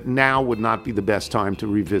say that now would not be the best time to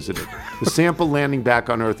revisit it. The sample landing back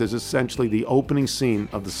on Earth is essentially the opening scene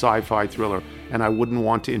of the sci-fi thriller, and I wouldn't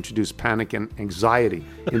want to introduce panic and anxiety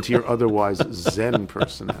into your otherwise zen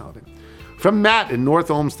personality. From Matt in North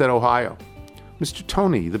Olmsted, Ohio. Mr.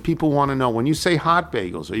 Tony, the people want to know, when you say hot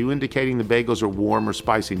bagels, are you indicating the bagels are warm or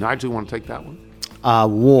spicy? Nigel, you want to take that one?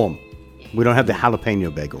 Warm. We don't have the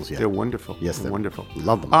jalapeno bagels yet. They're wonderful. Yes, they're wonderful.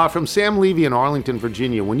 Love them. From Sam Levy in Arlington,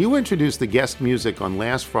 Virginia. When you introduced the guest music on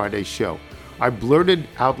last Friday's show, I blurted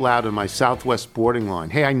out loud in my Southwest boarding line,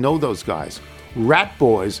 hey, I know those guys. Rat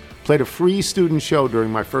Boys played a free student show during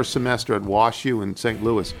my first semester at WashU in St.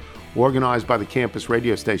 Louis, organized by the campus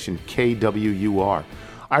radio station KWUR.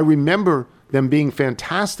 I remember them being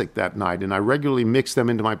fantastic that night, and I regularly mixed them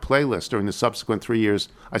into my playlist during the subsequent 3 years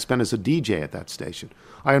I spent as a DJ at that station.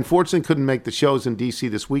 I unfortunately couldn't make the shows in D.C.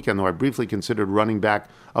 this weekend, though I briefly considered running back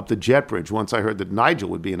up the jet bridge once I heard that Nigel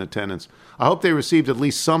would be in attendance. I hope they received at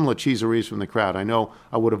least some lacheseries from the crowd. I know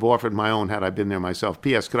I would have offered my own had I been there myself.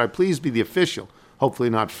 P.S. Could I please be the official, hopefully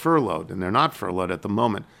not furloughed, and they're not furloughed at the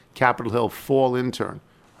moment, Capitol Hill fall intern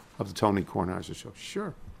of the Tony Kornheiser Show?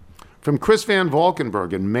 Sure. From Chris Van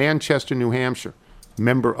Valkenburg in Manchester, New Hampshire,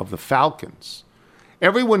 member of the Falcons.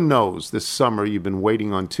 Everyone knows this summer you've been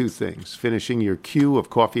waiting on 2 things, finishing your queue of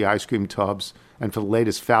coffee ice cream tubs and for the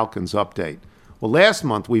latest Falcons update. Well, last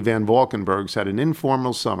month we Van Valkenburgs had an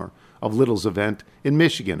informal summer of Little's event in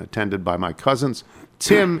Michigan, attended by my cousins,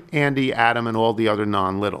 Tim, Andy, Adam, and all the other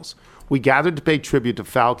non-Littles. We gathered to pay tribute to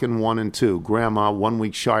Falcon 1 and 2, Grandma 1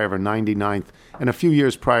 week shy of her 99th, and a few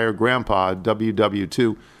years prior, Grandpa,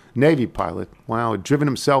 WW2 Navy pilot, had driven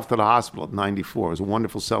himself to the hospital at 94. It was a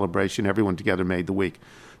wonderful celebration. Everyone together made the week.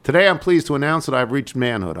 Today, I'm pleased to announce that I've reached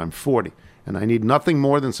manhood. I'm 40, and I need nothing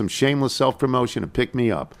more than some shameless self-promotion to pick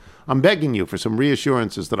me up. I'm begging you for some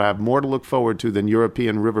reassurances that I have more to look forward to than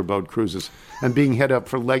European riverboat cruises and being hit up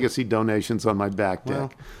for legacy donations on my back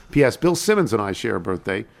deck. P.S. Bill Simmons and I share a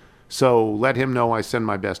birthday, so let him know I send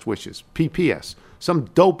my best wishes. P.P.S. Some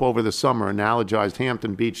dope over the summer analogized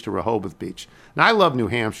Hampton Beach to Rehoboth Beach. Now, I love New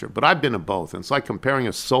Hampshire, but I've been to both, and it's like comparing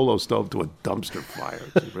a solo stove to a dumpster fire.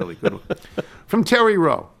 It's a really good one. From Terry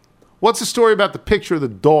Rowe. What's the story about the picture of the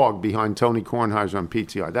dog behind Tony Kornheiser on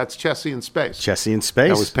PTR? That's Chessie in Space. Chessie in Space.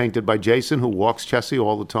 That was painted by Jason, who walks Chessie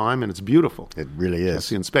all the time, and it's beautiful. It really is.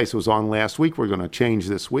 Chessie in Space. It was on last week. We're going to change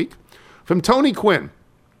this week. From Tony Quinn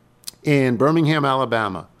in Birmingham,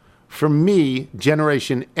 Alabama. For me,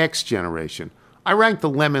 Generation X generation, I rank the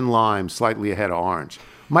lemon lime slightly ahead of orange.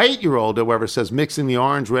 My 8-year-old, however, says mixing the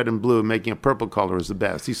orange, red, and blue and making a purple color is the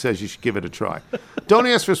best. He says you should give it a try. Don't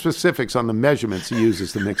ask for specifics on the measurements he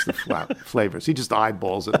uses to mix the flavors. He just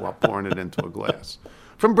eyeballs it while pouring it into a glass.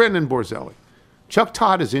 From Brendan Borzelli. Chuck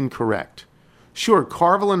Todd is incorrect. Sure,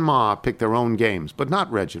 Carvel and Ma pick their own games, but not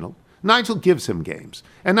Reginald. Nigel gives him games.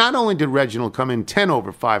 And not only did Reginald come in 10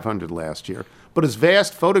 over 500 last year, but his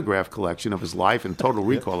vast photograph collection of his life and Total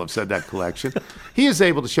Recall have said that collection, he is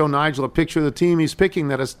able to show Nigel a picture of the team he's picking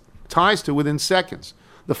that has ties to within seconds.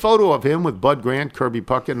 The photo of him with Bud Grant, Kirby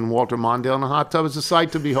Puckett, and Walter Mondale in a hot tub is a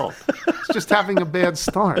sight to behold. It's just having a bad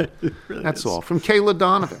start. Really That's all. From Kayla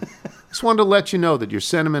Donovan. Just wanted to let you know that your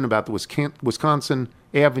sentiment about the Wisconsin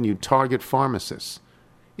Avenue Target pharmacists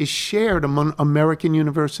is shared among American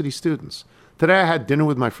university students. Today I had dinner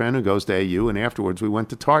with my friend who goes to AU, and afterwards we went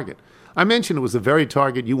to Target. I mentioned it was the very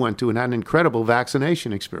Target you went to and had an incredible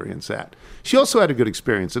vaccination experience at. She also had a good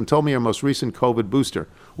experience and told me her most recent COVID booster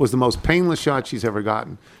was the most painless shot she's ever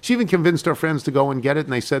gotten. She even convinced her friends to go and get it,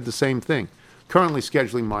 and they said the same thing. Currently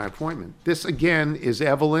scheduling my appointment. This, again, is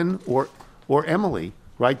Evelyn or Emily,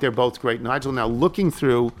 right? They're both great. Nigel, now looking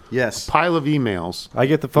through a pile of emails. I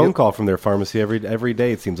get the phone call from their pharmacy every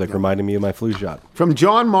day, it seems like, reminding me of my flu shot. From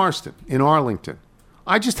John Marston in Arlington.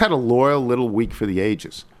 I just had a loyal little week for the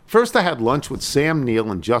ages. First, I had lunch with Sam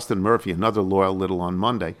Neill and Justin Murphy, another loyal little, on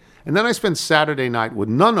Monday. And then I spent Saturday night with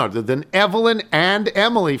none other than Evelyn and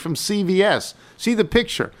Emily from CVS. See the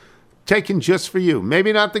picture. Taken just for you.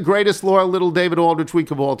 Maybe not the greatest loyal little David Aldrich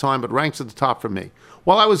week of all time, but ranks at the top for me.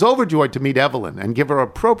 While I was overjoyed to meet Evelyn and give her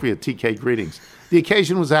appropriate TK greetings, the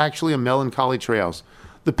occasion was actually a melancholy trails.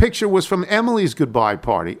 The picture was from Emily's goodbye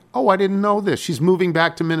party. Oh, I didn't know this. She's moving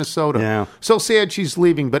back to Minnesota. Yeah. So sad she's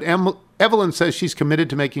leaving, but Evelyn says she's committed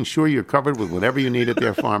to making sure you're covered with whatever you need at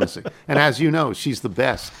their pharmacy. And as you know, she's the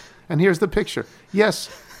best. And here's the picture.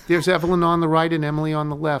 Yes, there's Evelyn on the right and Emily on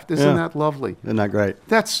the left. Isn't that lovely? Isn't that great?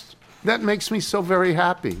 That makes me so very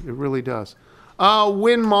happy. It really does.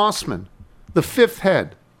 Win Mossman, the Fifth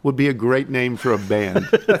Head, would be a great name for a band.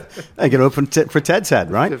 I can open for Ted's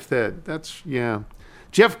Head, right? Fifth Head. That's, yeah.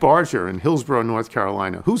 Jeff Barger in Hillsborough, North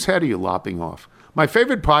Carolina. Whose head are you lopping off? My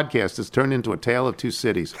favorite podcast has turned into a tale of two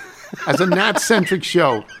cities. As a Nat-centric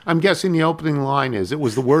show, I'm guessing the opening line is, it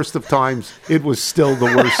was the worst of times, it was still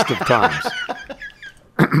the worst of times.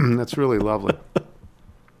 That's really lovely.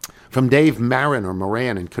 From Dave Marin or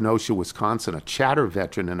Moran in Kenosha, Wisconsin, a Chatter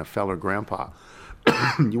veteran and a feller grandpa.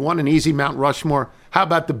 You want an easy Mount Rushmore? How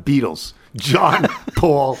about the Beatles? John,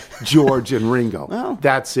 Paul, George, and Ringo. Well,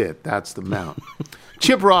 that's it. That's the Mount.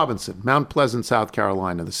 Chip Robinson, Mount Pleasant, South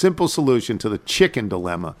Carolina. The simple solution to the chicken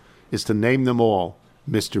dilemma is to name them all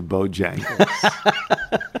Mr. Bojangles.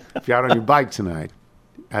 If you're out on your bike tonight,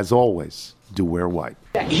 as always, do wear white.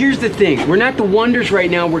 Here's the thing. We're not the Wonders right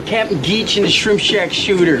now. We're Captain Geach and the Shrimp Shack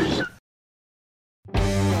Shooters.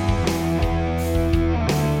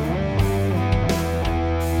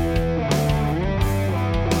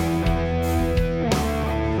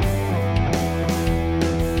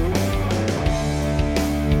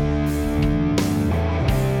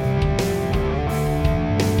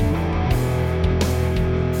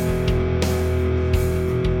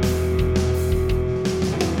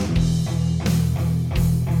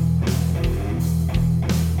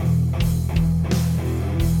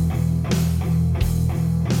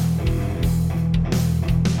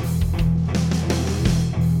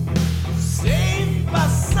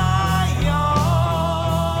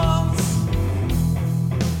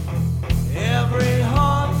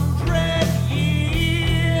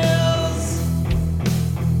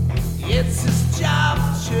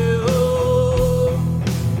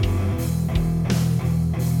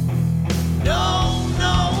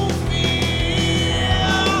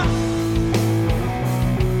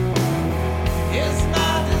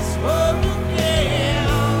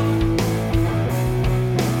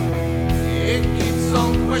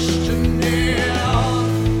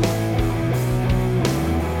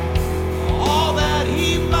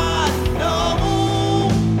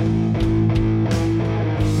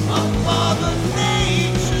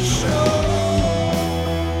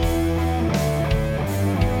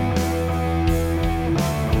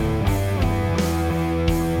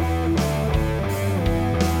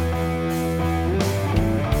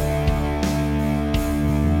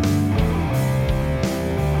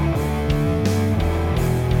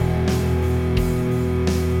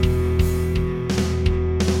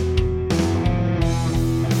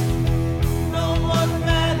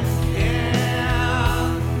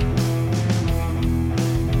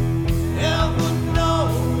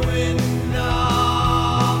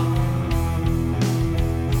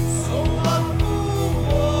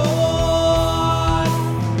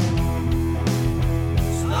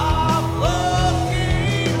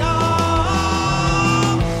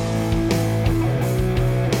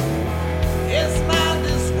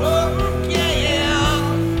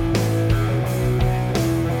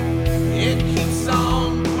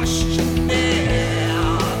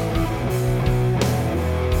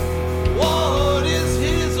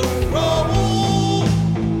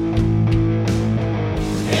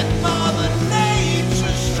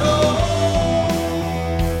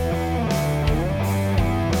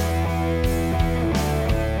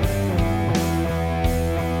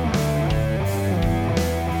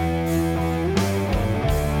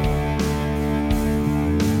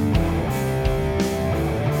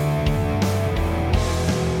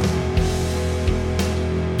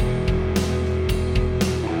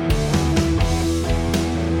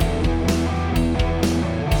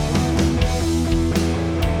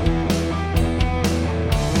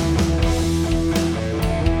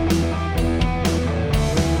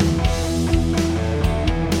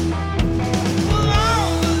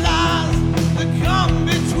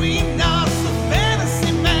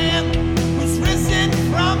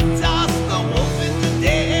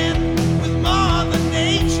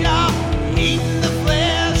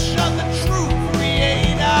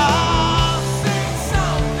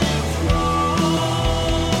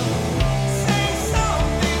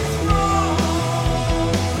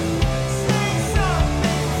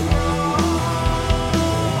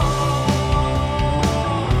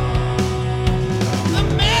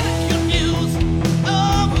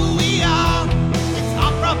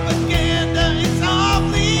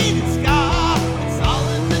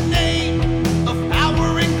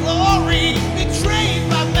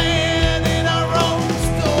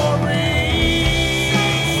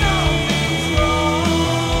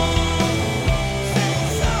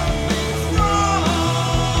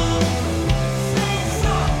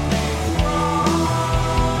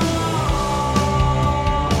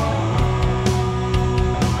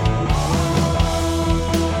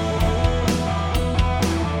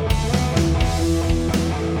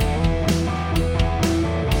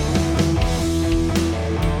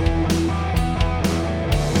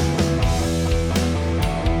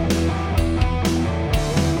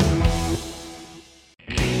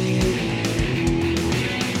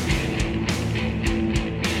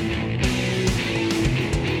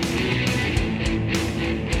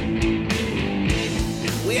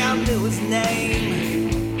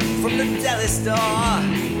 deli store.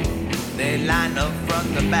 They line up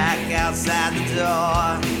front to back outside the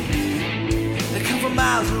door. They come from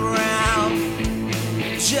miles around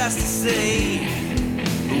just to see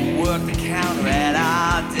who worked the counter at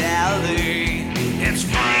our deli. It's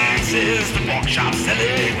Francis, the pork chop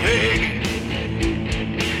selling pig.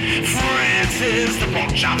 Francis, the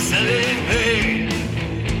pork chop selling pig.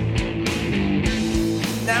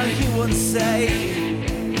 Now he wouldn't say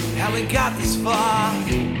how we got this far.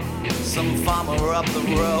 Some farmer up the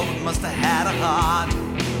road must have had a heart.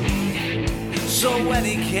 So when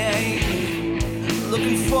he came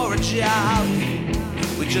looking for a job,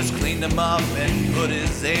 we just cleaned him up and put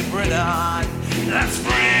his apron on. That's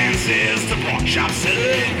Francis, the pork chop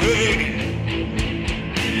selling pig.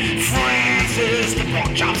 Francis, the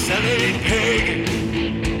pork chop selling pig.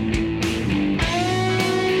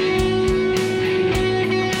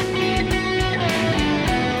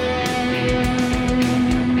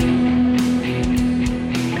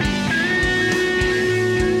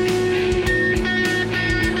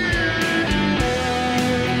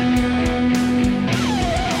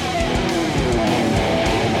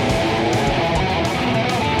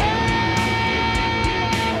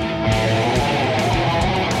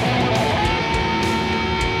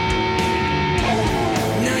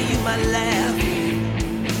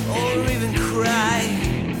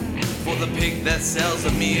 That sells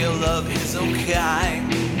a meal of his own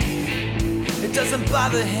kind. It doesn't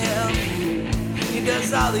bother him, he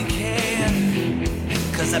does all he can,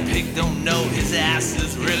 'cause that pig don't know his ass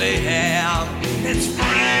is really ham. It's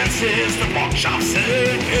Francis, the pork chop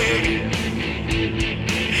selling pig.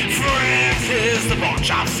 Francis, the pork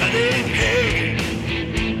chop selling pig.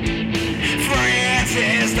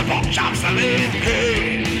 Francis, the pork chop selling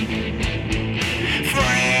pig.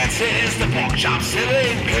 Francis, the pork chop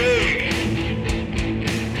selling pig.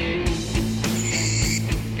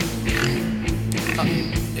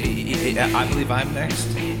 I believe I'm next.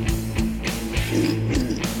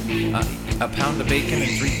 A pound of bacon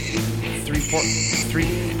and three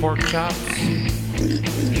pork chops.